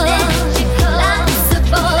 Magical, lots of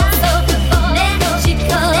balls,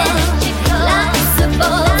 magical, lots of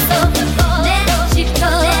balls,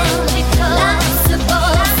 magical, lots of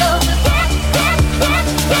balls.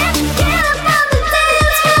 Get up on the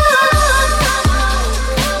dance floor.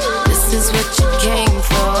 This is what you came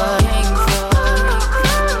for.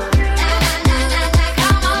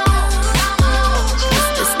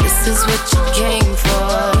 This is what you came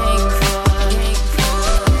for.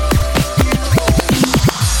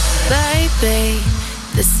 Baby,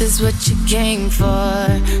 this is what you came for.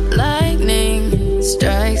 Lightning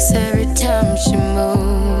strikes every time she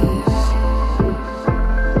moves.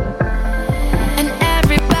 And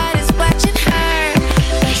everybody's watching her,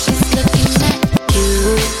 but she's looking at you.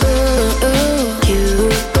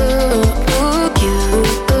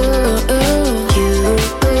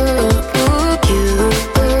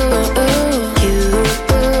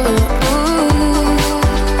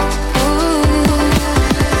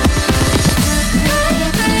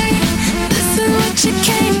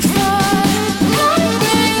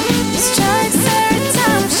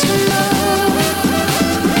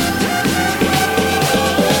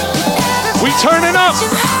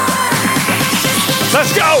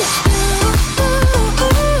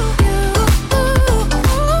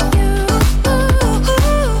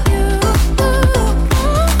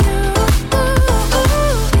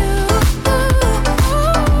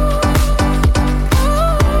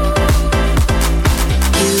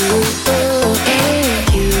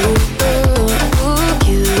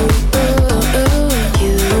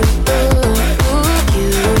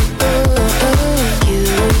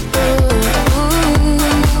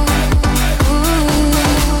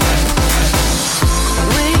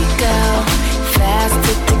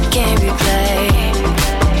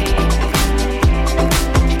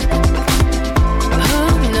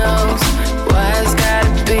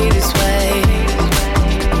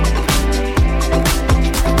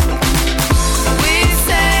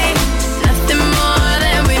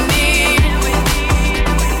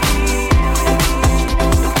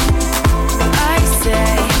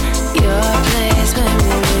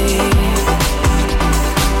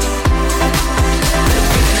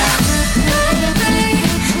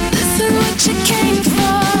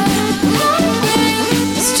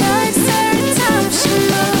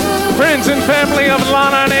 friends and family of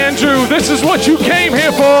Lana and Andrew, this is what you came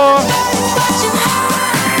here for.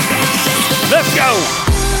 Let's go.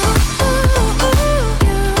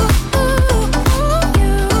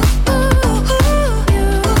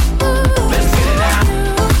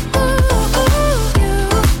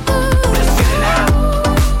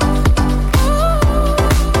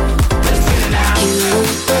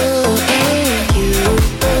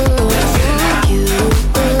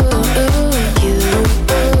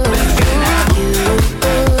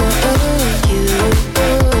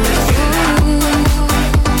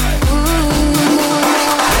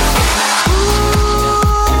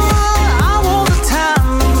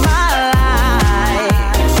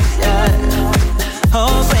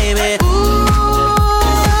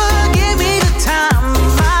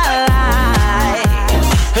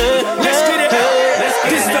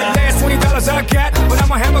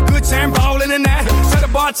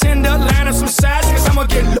 Bartender, line up some sides, cause I'ma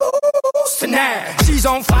get loose tonight. She's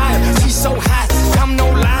on fire, she's so hot, I'm no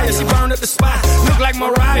liar, she burned up the spot. Look like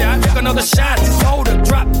Mariah, I took another shot. Hold her,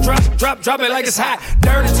 drop it like it's hot.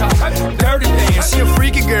 Dirty talk, dirty dance, she a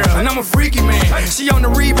freaky girl, and I'm a freaky man. She on the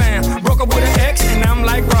rebound, broke up with an ex, and I'm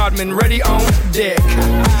like Rodman, ready on deck.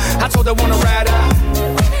 I told her wanna ride out,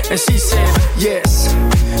 and she said yes.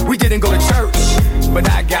 We didn't go to church, but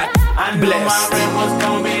I got I knew blessed. my rent was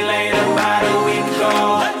gonna be late about a week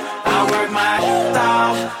ago. I worked my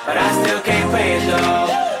off, but I still can't pay it though.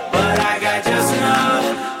 But I got just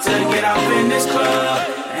enough to get off in this club.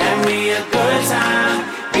 Have me a good time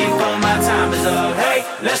before my time is up. Hey,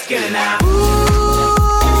 let's get it now.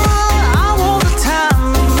 I want the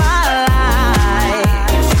time of my life.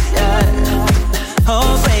 Yeah.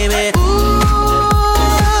 Oh, baby.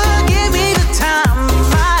 Give me the time of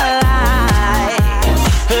my life.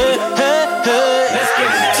 Let's get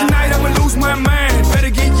it now. Tonight I'ma lose my mind. Better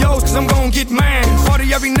get yours, cause I'm gonna get mine.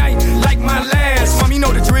 Party every night, like my last. Mom, you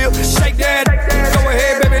know the drill. Shake that. Go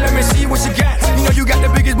ahead, baby, let me see what you got. You know you got the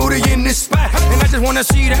biggest booty in this spot. And I just wanna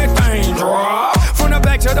see that thing drop. From the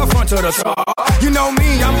back to the front to the top. You know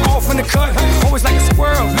me, I'm off in the cut. Always like a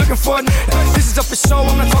squirrel, looking for a This is up for show,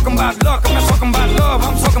 I'm not talking about luck. I'm not talking about love,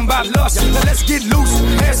 I'm talking about lust. Now let's get loose,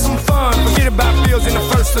 have some fun. Forget about bills in the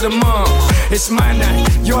first of the month. It's my night,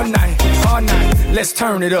 your night, our night. Let's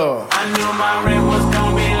turn it up. I knew my rent was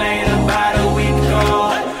gonna be late about a week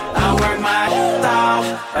ago. I worked my off,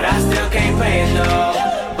 but I still can't pay it though.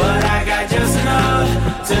 But I got just enough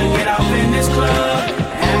to get off in this club.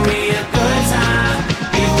 Have me a good time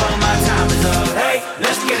before my time is up. Hey,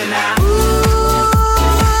 let's get it now.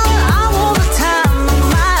 I want the time of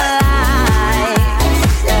my life.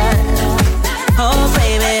 Yeah. Oh,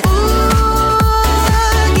 baby.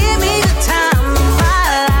 Give me the time of my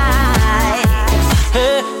life.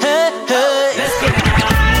 Let's get it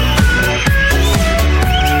now.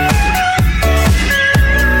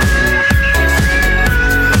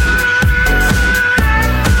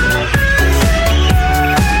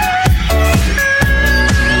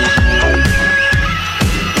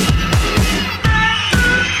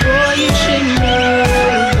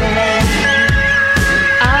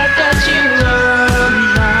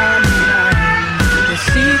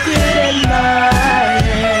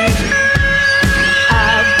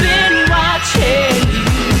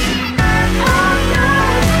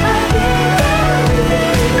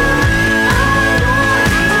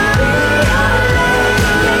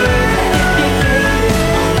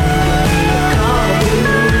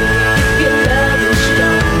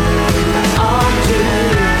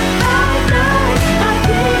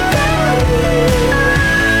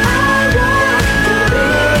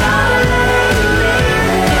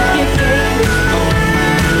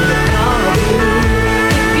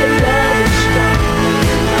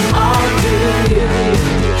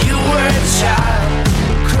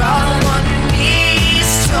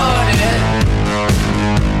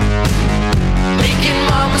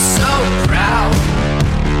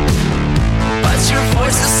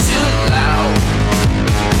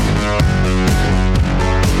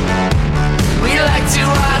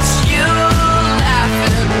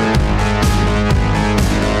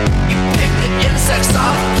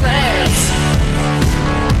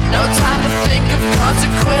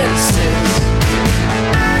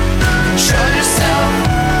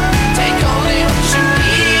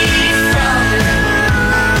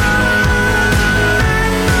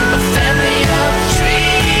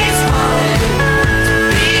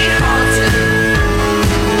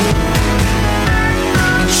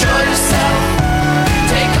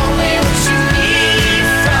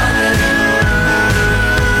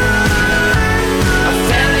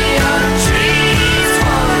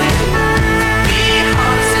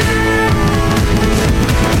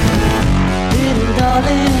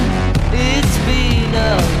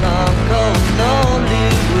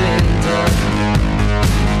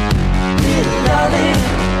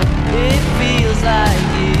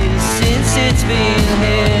 it's been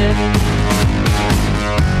here.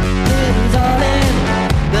 Little darling,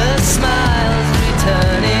 the smiles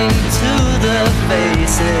returning to the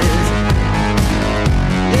faces.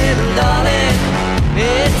 Little darling,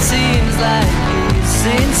 it seems like years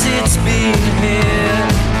since it's been here.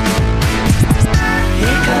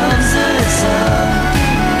 Here comes the sun,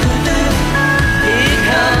 here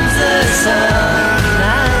comes the sun.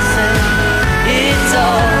 I say it's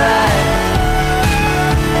alright,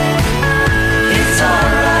 it's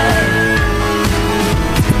alright.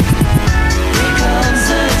 Here comes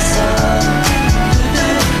the sun,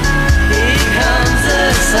 here comes the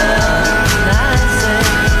sun. I say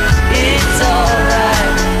it's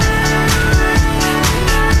alright,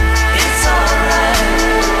 it's alright.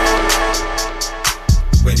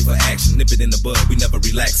 Ready for action, nip it in the bud, we never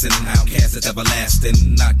relaxing. Outcast is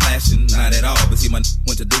everlasting, not clashing, not at all. But see, my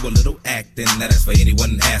want to do a little acting. Now that's for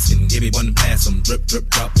anyone asking. Give me one pass 'em, drip, drip,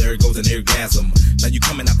 drop. There goes an orgasm. Now you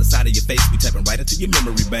coming out the side of your face, we tapping right into your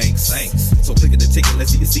memory banks. Thanks. So click at the ticket,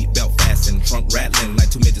 let's see your seatbelt fasten. Trunk rattling like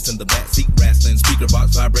two midgets in the back seat wrestling. Speaker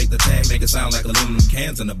box vibrate the tag, make it sound like aluminum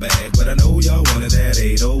cans in a bag. But I know y'all wanted that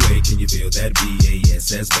 808. Can you feel that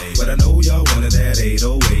BASS bass? But I know y'all wanted that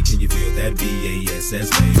 808. Can you feel that BASS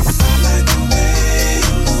bass?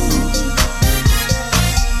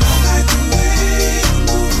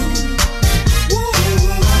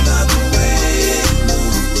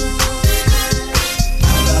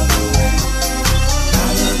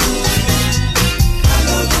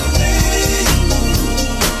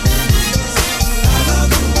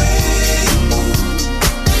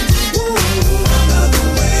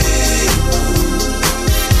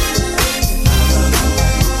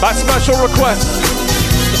 By special request.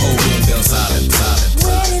 The whole room fell silent, silent.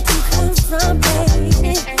 Where did you come from,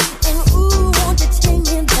 baby? And ooh, won't you take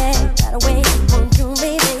me back? Right away, won't you,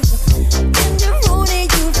 baby? In the road,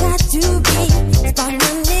 you got to be. Spot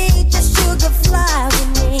my need, just sugar fly with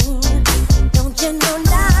me. Don't you know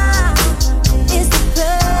now is the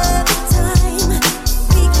perfect time?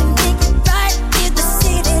 We can make it right in the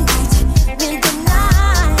city lights. When the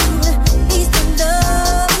night is the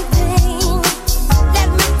love and pain. Let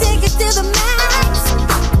me take it to the max.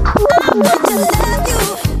 I'm going to love you,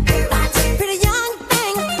 pretty young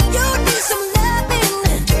thing. You need some loving,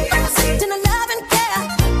 then a love and care,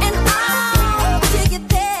 and I'll take it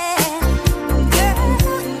there, girl.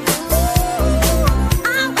 I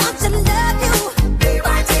want to love you,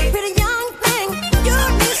 pretty young thing. You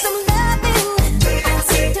need some loving,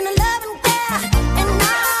 then a love and care, and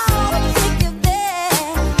I'll take you there.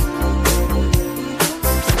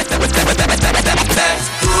 Let's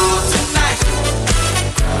groove tonight.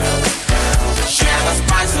 Share the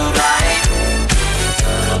spice of life.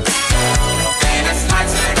 And it's like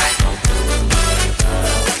tonight.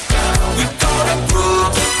 We gonna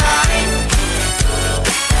groove tonight.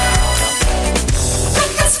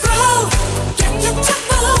 Let us groove. Get you to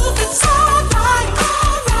move. It's alright,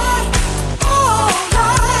 alright,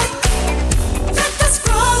 alright. Let us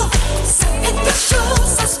groove. Sit in the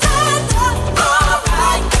shoes and stand up.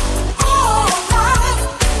 Alright, alright.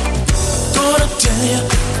 Gonna tell you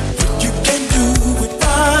what you can do with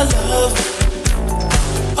my love.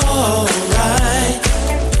 Alright.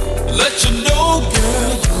 Let you know,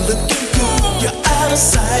 girl, you're looking good. You're out of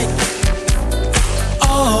sight.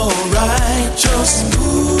 Alright. Just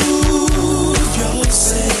move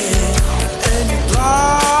yourself and you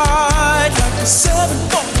glide like a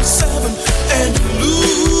 747 and you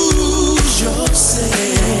lose yourself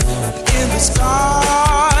in the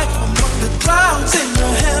sky among the clouds in the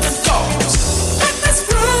heaven calls. Let this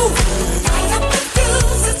groove right up the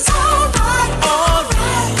fuse. It's alright,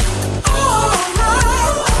 alright,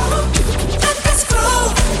 alright. Let this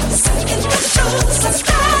groove sink in the shoes and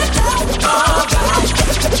stand up. Alright,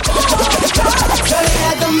 alright. They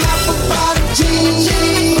had the map about a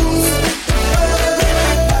jeans.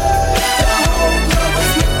 The whole club was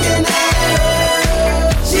looking at her.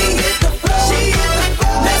 She hit the floor.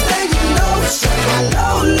 Next thing you know, she got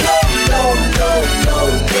low, low, low, low, low,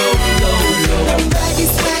 low, low, low. Them baggy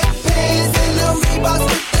sweatpants and the Reeboks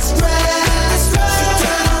with the straps. She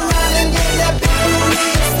turned around and gave that big booty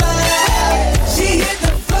a slap. She hit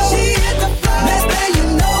the floor. Next thing you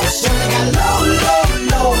know, she got low, low,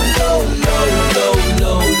 low, low, low, low,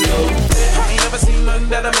 low, low. I ain't never seen nothing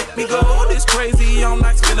that'll make me go this crazy all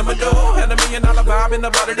night spinning my dough. Had $1 million vibe in the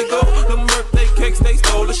body to go. Them birthday cakes, they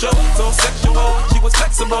stole the show. So sexual, she was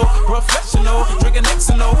flexible, professional, drinking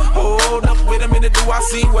Xano. Hold up, wait a minute, do I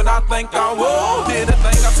see what I think I will? Did a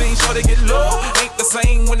thing I seen, sure to get low. Ain't the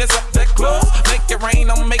same when it's up that close. Make it rain,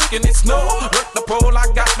 I'm making it snow. Work the pole, I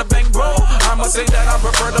got the bang roll. I'ma say that I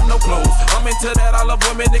prefer them no clothes. I'm into that, I love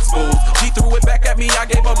women exposed. She threw it back at me, I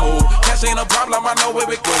gave her move. Cash ain't a problem, I know where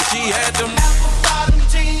it goes. She had them apple bottom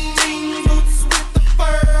jeans, boots with the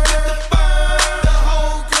fur. The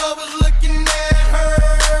whole club was looking at her.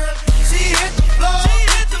 She hit the floor.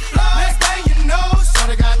 Next thing you know,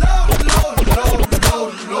 shorty got low.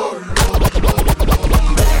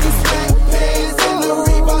 Baby sweat pants and the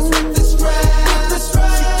Reeboks with the strap.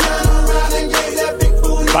 She turned around and gave that big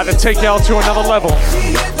booty. About to take y'all to another level.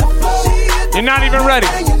 You're not even ready.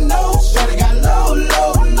 Shorty got low.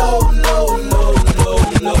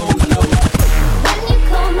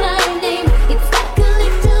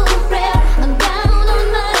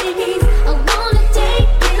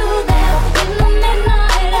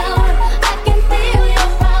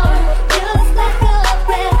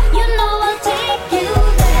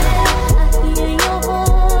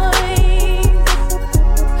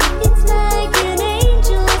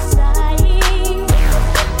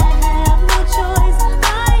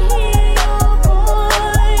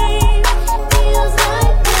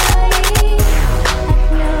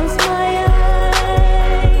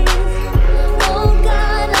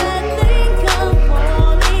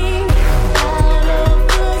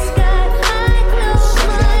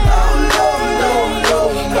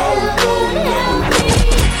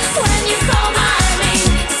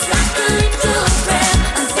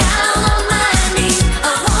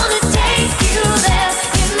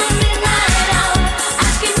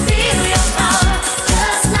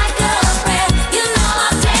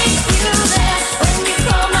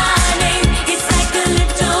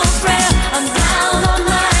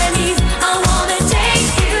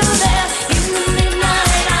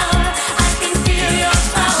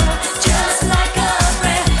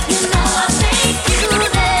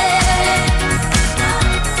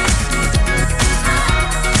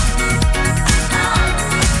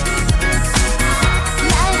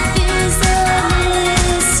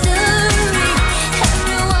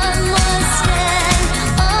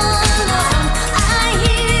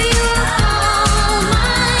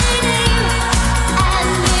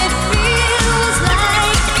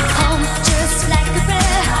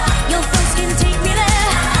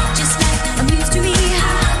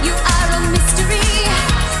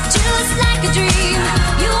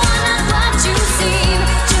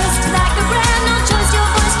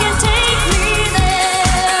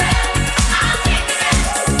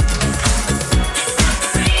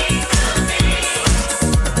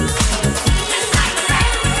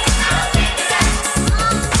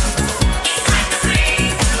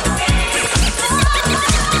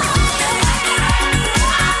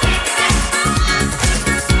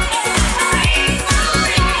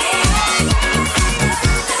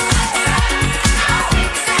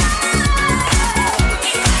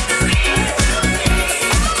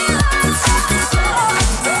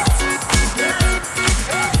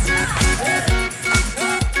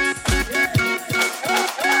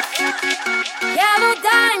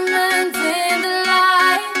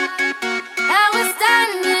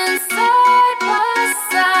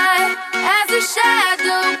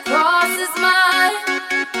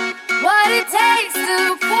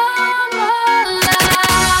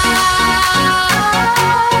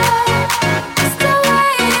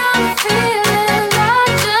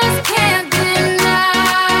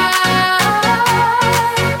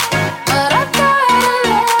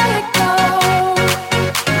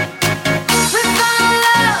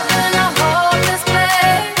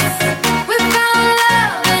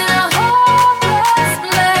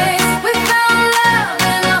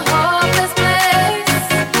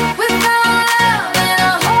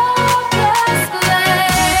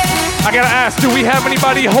 Do we have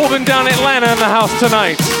anybody holding down Atlanta in the house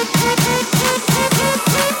tonight?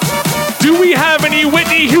 Do we have any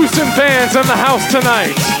Whitney Houston fans in the house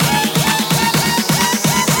tonight?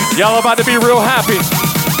 Y'all about to be real happy.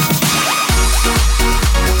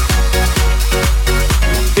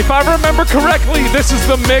 If I remember correctly, this is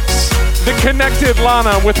the mix that connected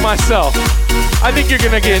Lana with myself. I think you're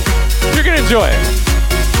gonna enjoy it.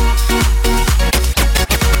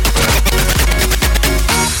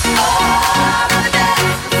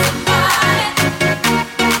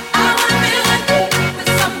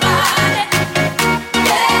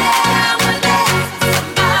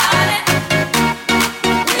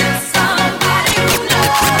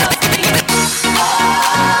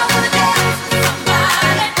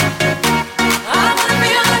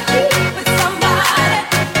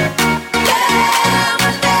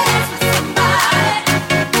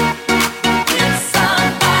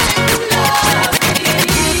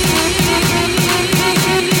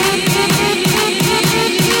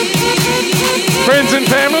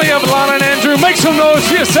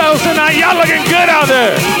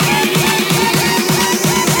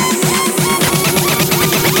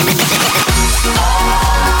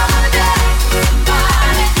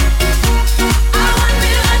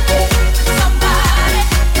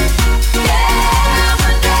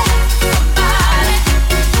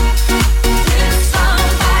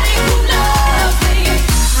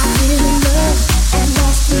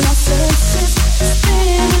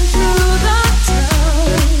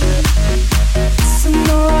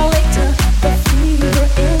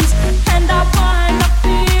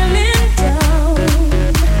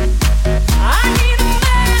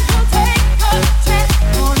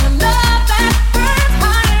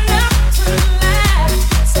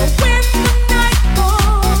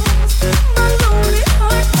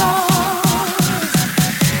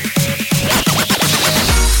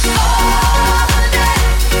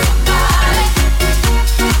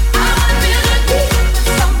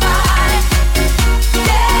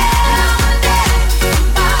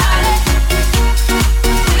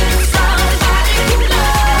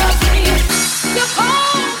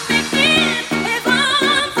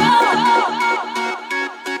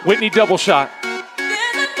 Whitney double shot.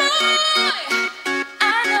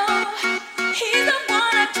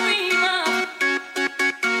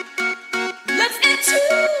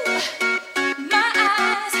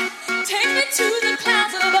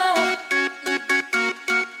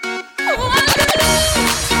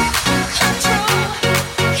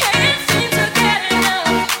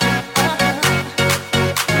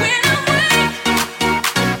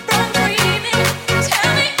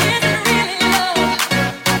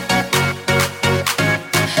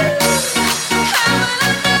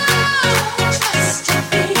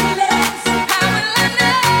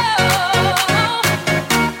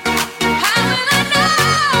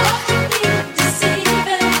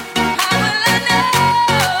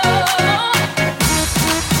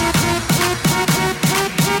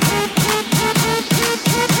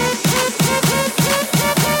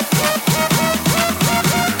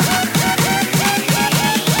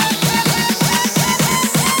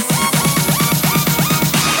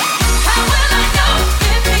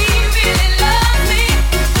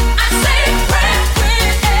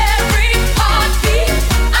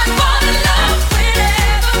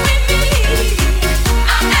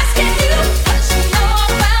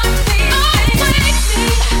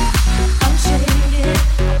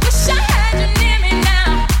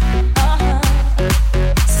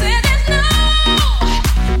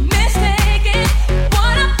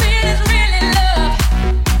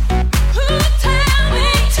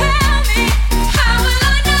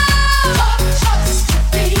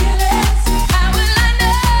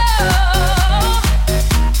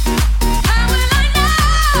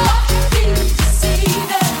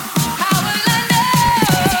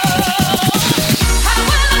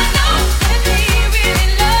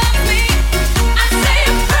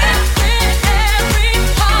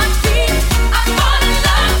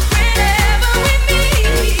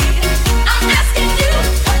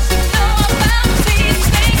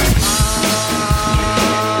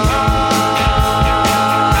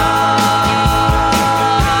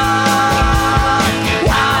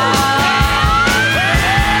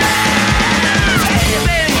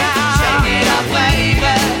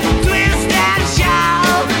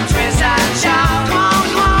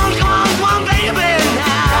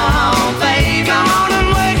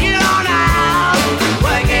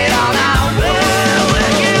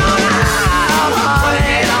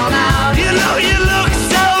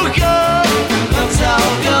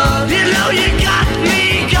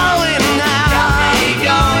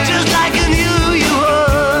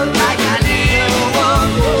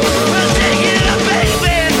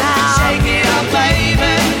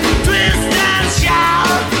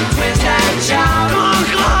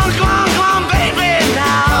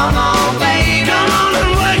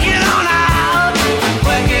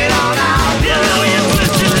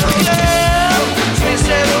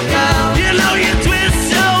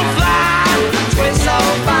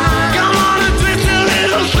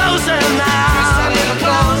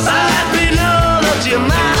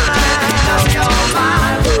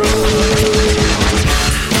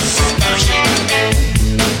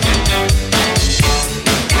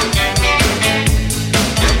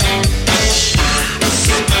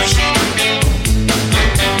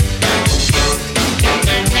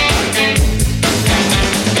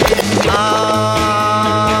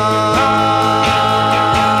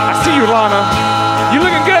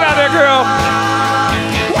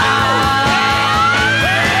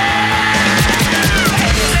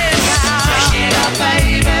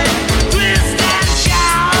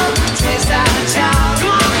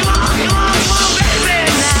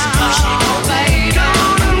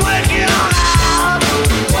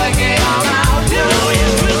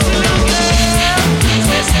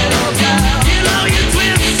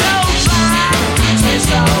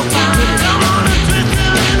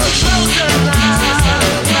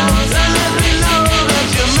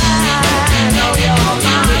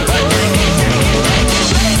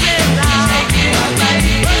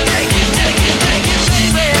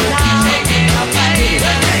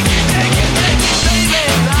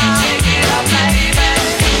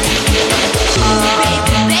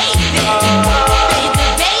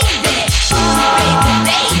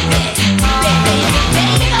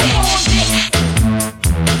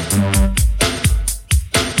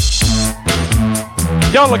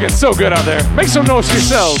 Y'all looking so good out there. Make some noise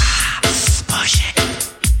yourselves.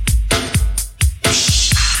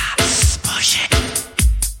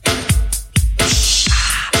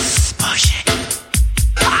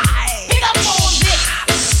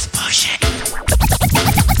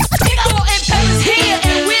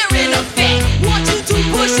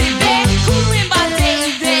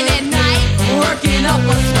 Working up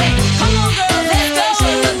a sweat. Come on, girl, let's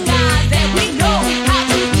go.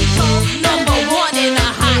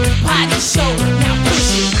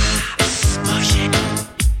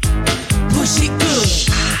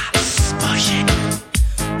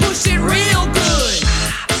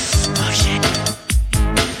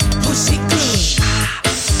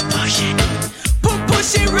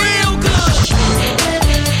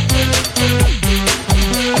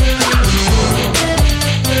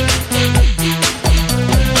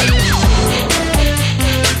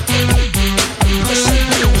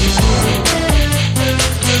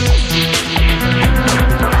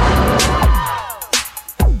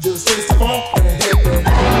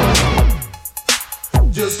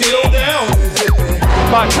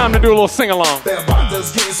 time to do a little sing along.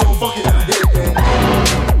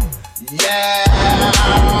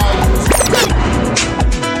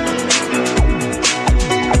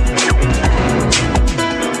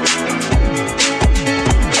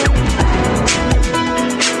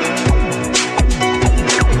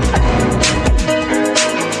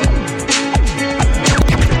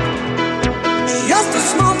 Just a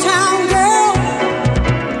small town girl,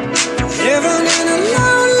 living in a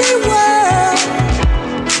lonely world.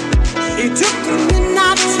 She took the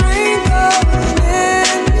midnight train going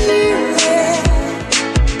anywhere.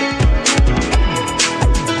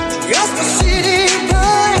 Just a city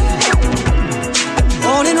boy,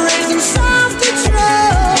 born and raised in South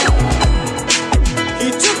Detroit. He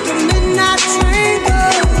took the midnight train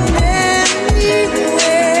going anywhere.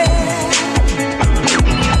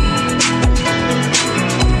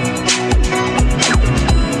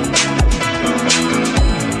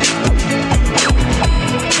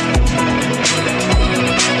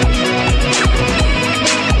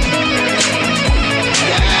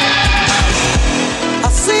 A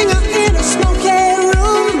singer in a smoky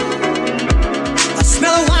room, a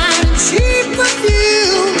smell of wine and cheap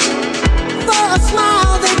perfume. For a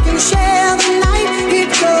smile they can share the night. It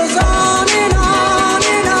goes on and on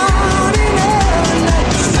and on and on.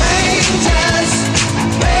 Strangers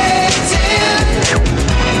waiting,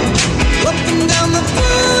 looking down the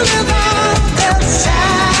boulevard. Their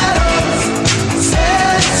shadows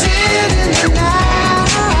searching in the night.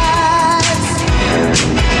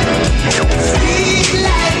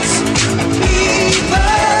 Streetlights,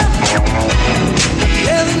 people,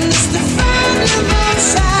 living just to find the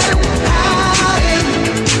moonshine, hiding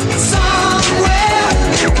somewhere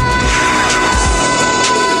in the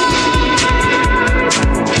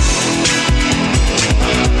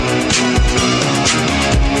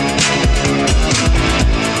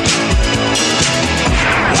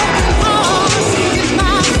working hard to get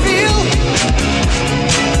my feel.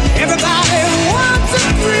 Everybody wants a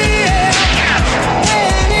thrill,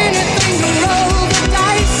 paying anything to roll the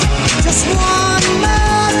dice just one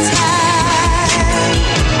more time.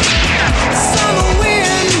 Some will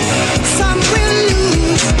win, some will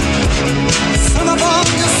lose. Some are born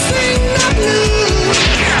to sing the blues.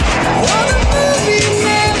 Oh, the movie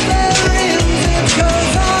never ends. It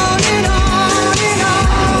goes on and on and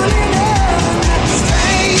on and on.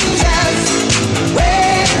 Strangers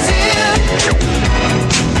waiting,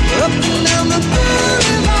 looking down the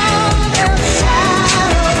boulevard. Their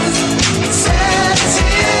shadows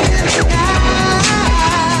searching in the night.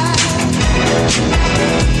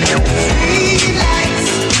 Streetlights,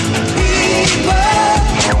 people,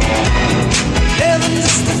 living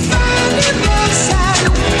just to find the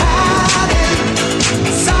moonshine, hiding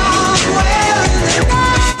somewhere in the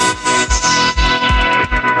night.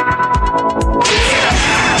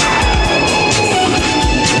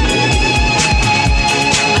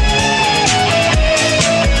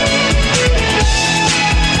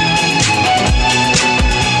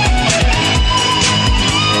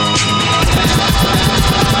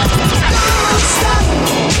 Don't stop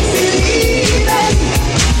believing.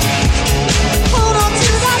 Hold on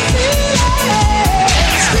to that feeling.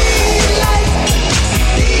 Streetlights,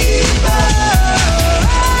 people.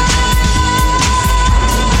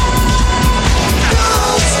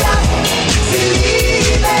 Don't stop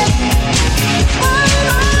believing. Hold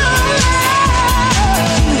on.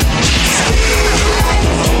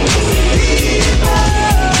 Streetlights, people.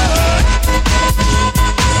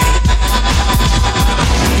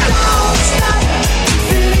 Don't stop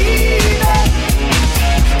believing. Hold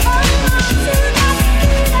on to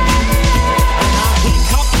that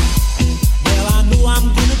Well, I know I'm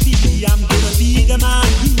gonna be the man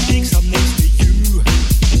who wakes up next to you.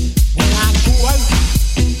 When I go out,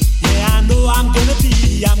 yeah, I know I'm gonna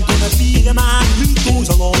be the man who goes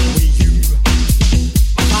along with you.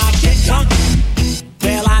 If I get drunk,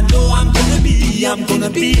 well, I know I'm gonna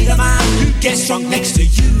be the man who gets drunk next to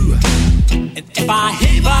you. And if I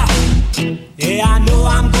haver, yeah, I know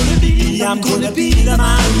I'm gonna be the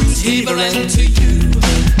man who's havering to you.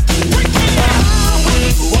 I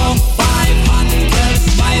will walk 500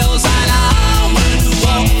 miles and I will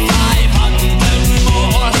walk 500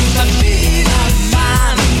 more to be the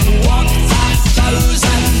man who walks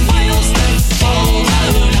 1,000 miles to fall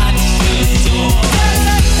down at your door.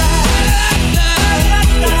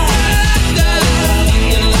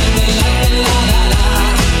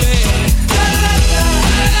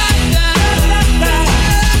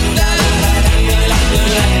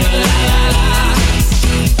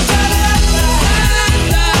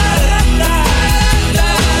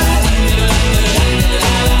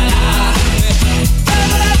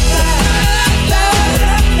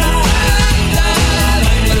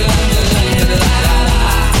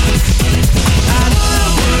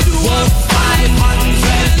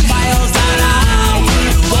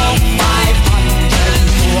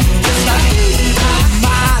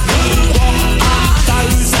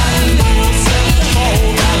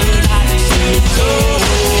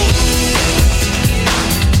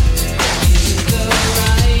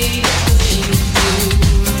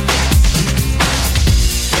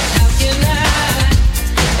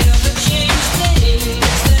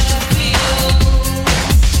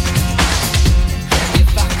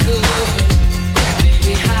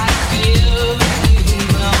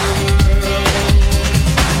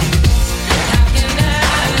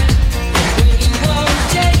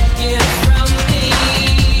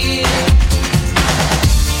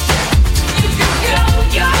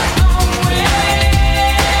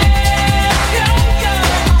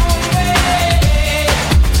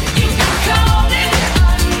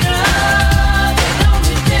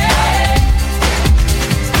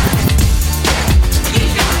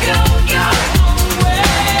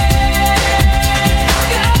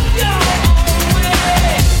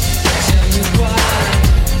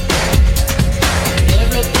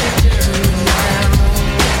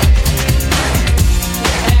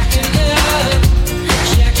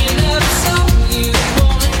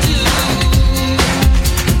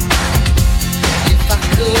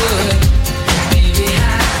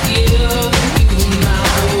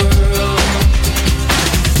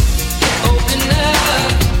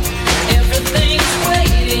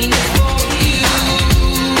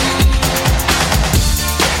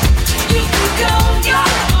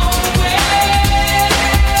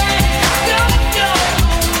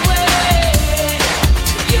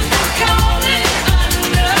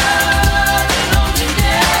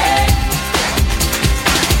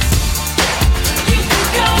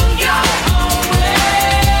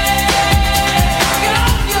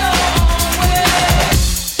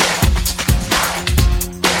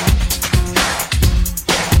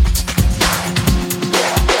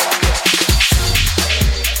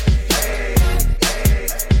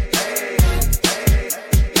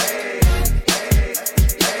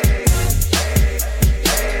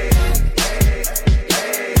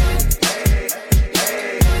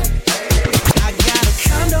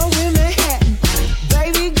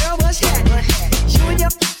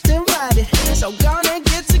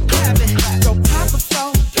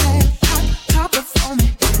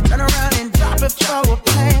 throw a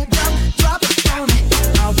plan. Drop it on me.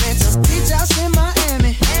 I'll rent a beach house in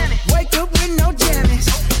Miami. Wake up with no jammies.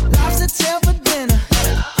 Lobster tail for dinner.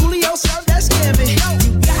 Julio served that scampi.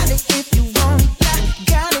 You got it if you want it.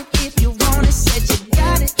 Got it if you want it. Said you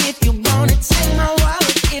got it if you want it. Take my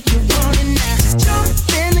wallet if you want it now. Jump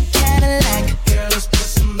in the Cadillac. Girl, let's put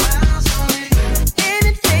some miles on it.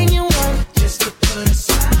 Anything you want, just to put a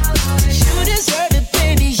smile on it. You deserve it,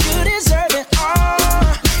 baby. You deserve it all.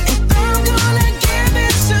 And I'm gonna give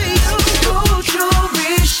it to you. Gold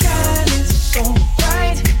jewelry shining so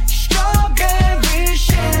bright. Strawberry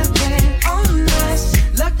champagne on us.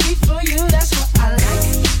 Lucky for you, that's what I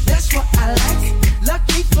like. That's what I like.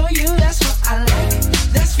 Lucky for you, that's what I like.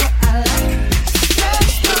 That's what I like.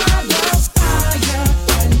 That's my love fire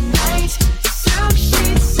at night. Silk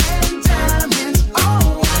sheets and diamonds,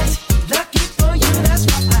 all white. Lucky for you, that's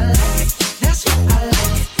what I like. That's what I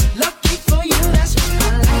like. Lucky for you, that's what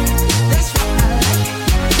I like. That's what I like.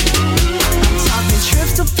 Talking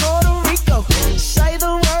trips to Puerto Rico. Say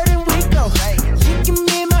the word and we go. You can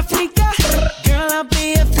be my flica. Girl, I'll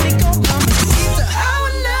be a flico. Mamacita. I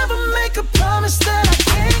would never make a promise that I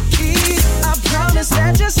can't keep. I promise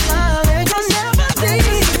that your smile and you'll never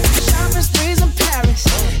leave. Shopping sprees in Paris.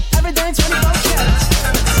 Everything 24 carats.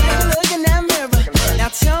 Take a look in that mirror. Now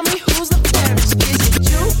tell me who's the fairest. Is it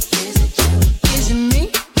you? Is it me?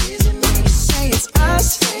 Say it's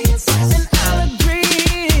us. Then I'll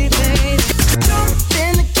agree, baby. Jump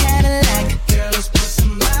in the Cadillac. Girl, let's put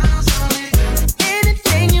some miles on it.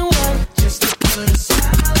 Anything you want, just to put a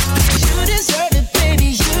smile on it. You deserve it, baby.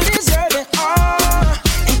 You deserve it all.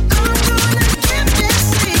 And I'm gonna give this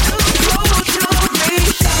to you. Gold jewelry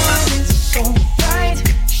shining so bright.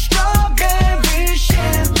 Strawberry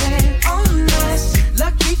champagne on us.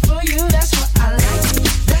 Lucky for you, that's what I like.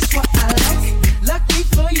 That's what I like. Lucky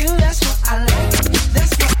for you, that's what I like.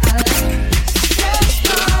 That's what I like. That's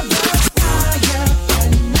my love fire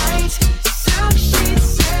at night. Silk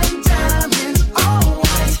sheets and diamonds, all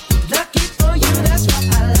white. Lucky for you, that's what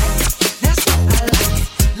I like. That's what I like.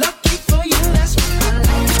 Lucky for you, that's what I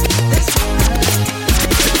like. That's what I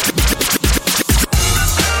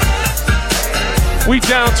like. We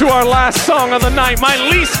down to our last song of the night, my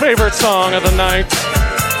least favorite song of the night,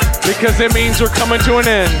 because it means we're coming to an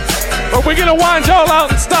end. But we're gonna wind y'all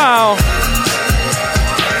out in style.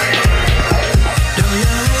 Do you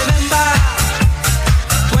remember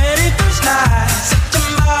 21st night,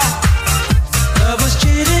 September? Love was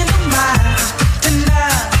cheating the minds,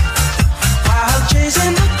 tonight, while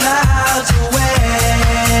chasing the clouds away.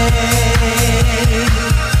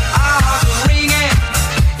 Our hearts were ringing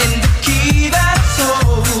in the key that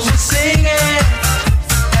souls were singing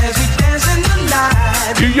as we danced in the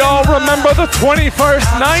night. Do y'all remember the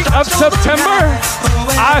 21st night of September?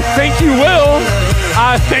 I think you will.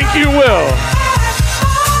 I think you will.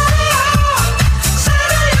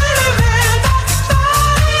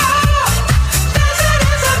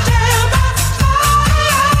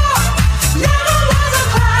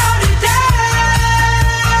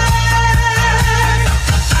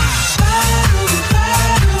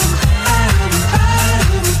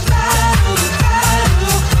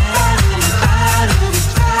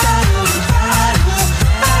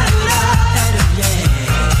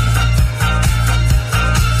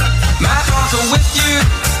 My thoughts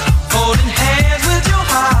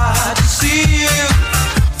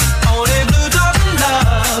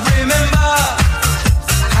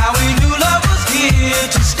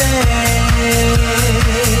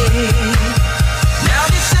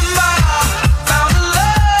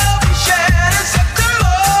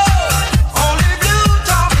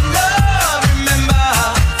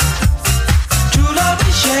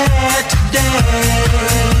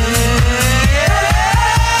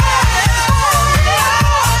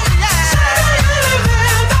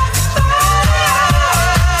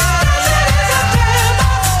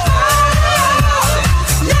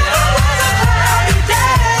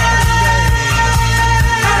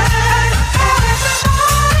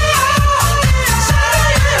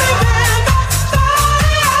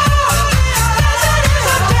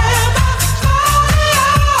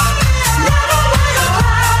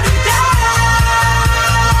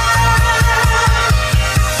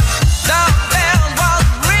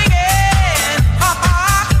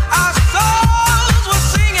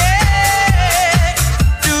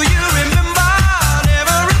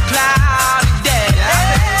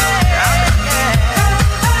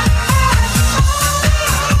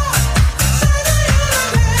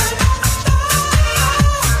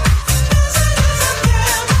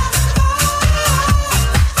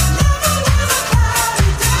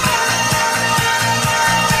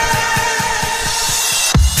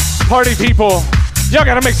Party people, y'all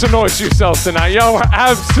gotta make some noise for yourselves tonight. Y'all are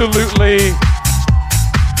absolutely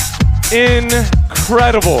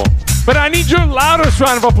incredible. But I need your loudest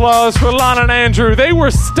round of applause for Lana and Andrew. They were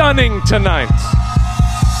stunning tonight.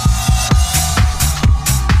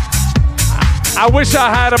 I wish I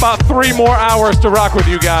had about 3 more hours to rock with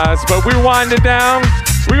you guys, but we're winding down.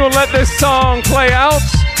 We're gonna let this song play out.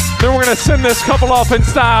 Then we're gonna send this couple off in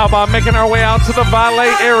style by making our way out to the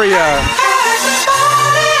valet area.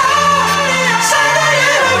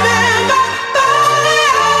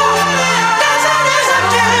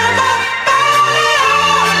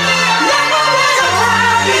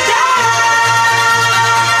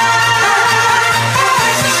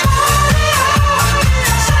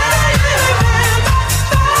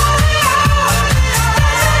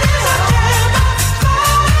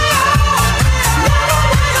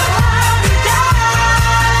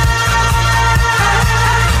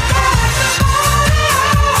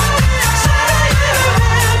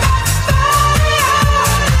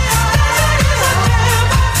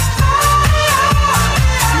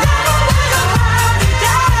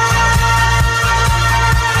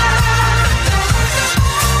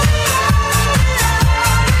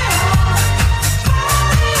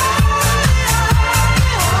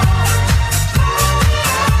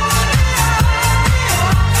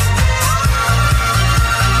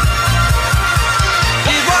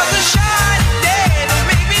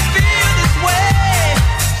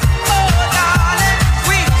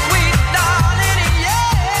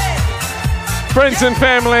 Friends and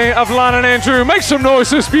family of Lana and Andrew, make some noise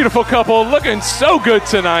for this beautiful couple. Looking so good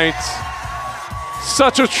tonight.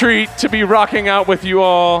 Such a treat to be rocking out with you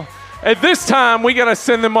all. At this time, we gotta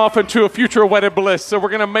send them off into a future wedded bliss. So we're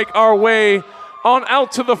gonna make our way on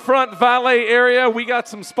out to the front valet area. We got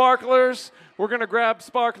some sparklers. We're gonna grab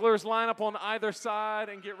sparklers, line up on either side,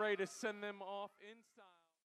 and get ready to send them off inside.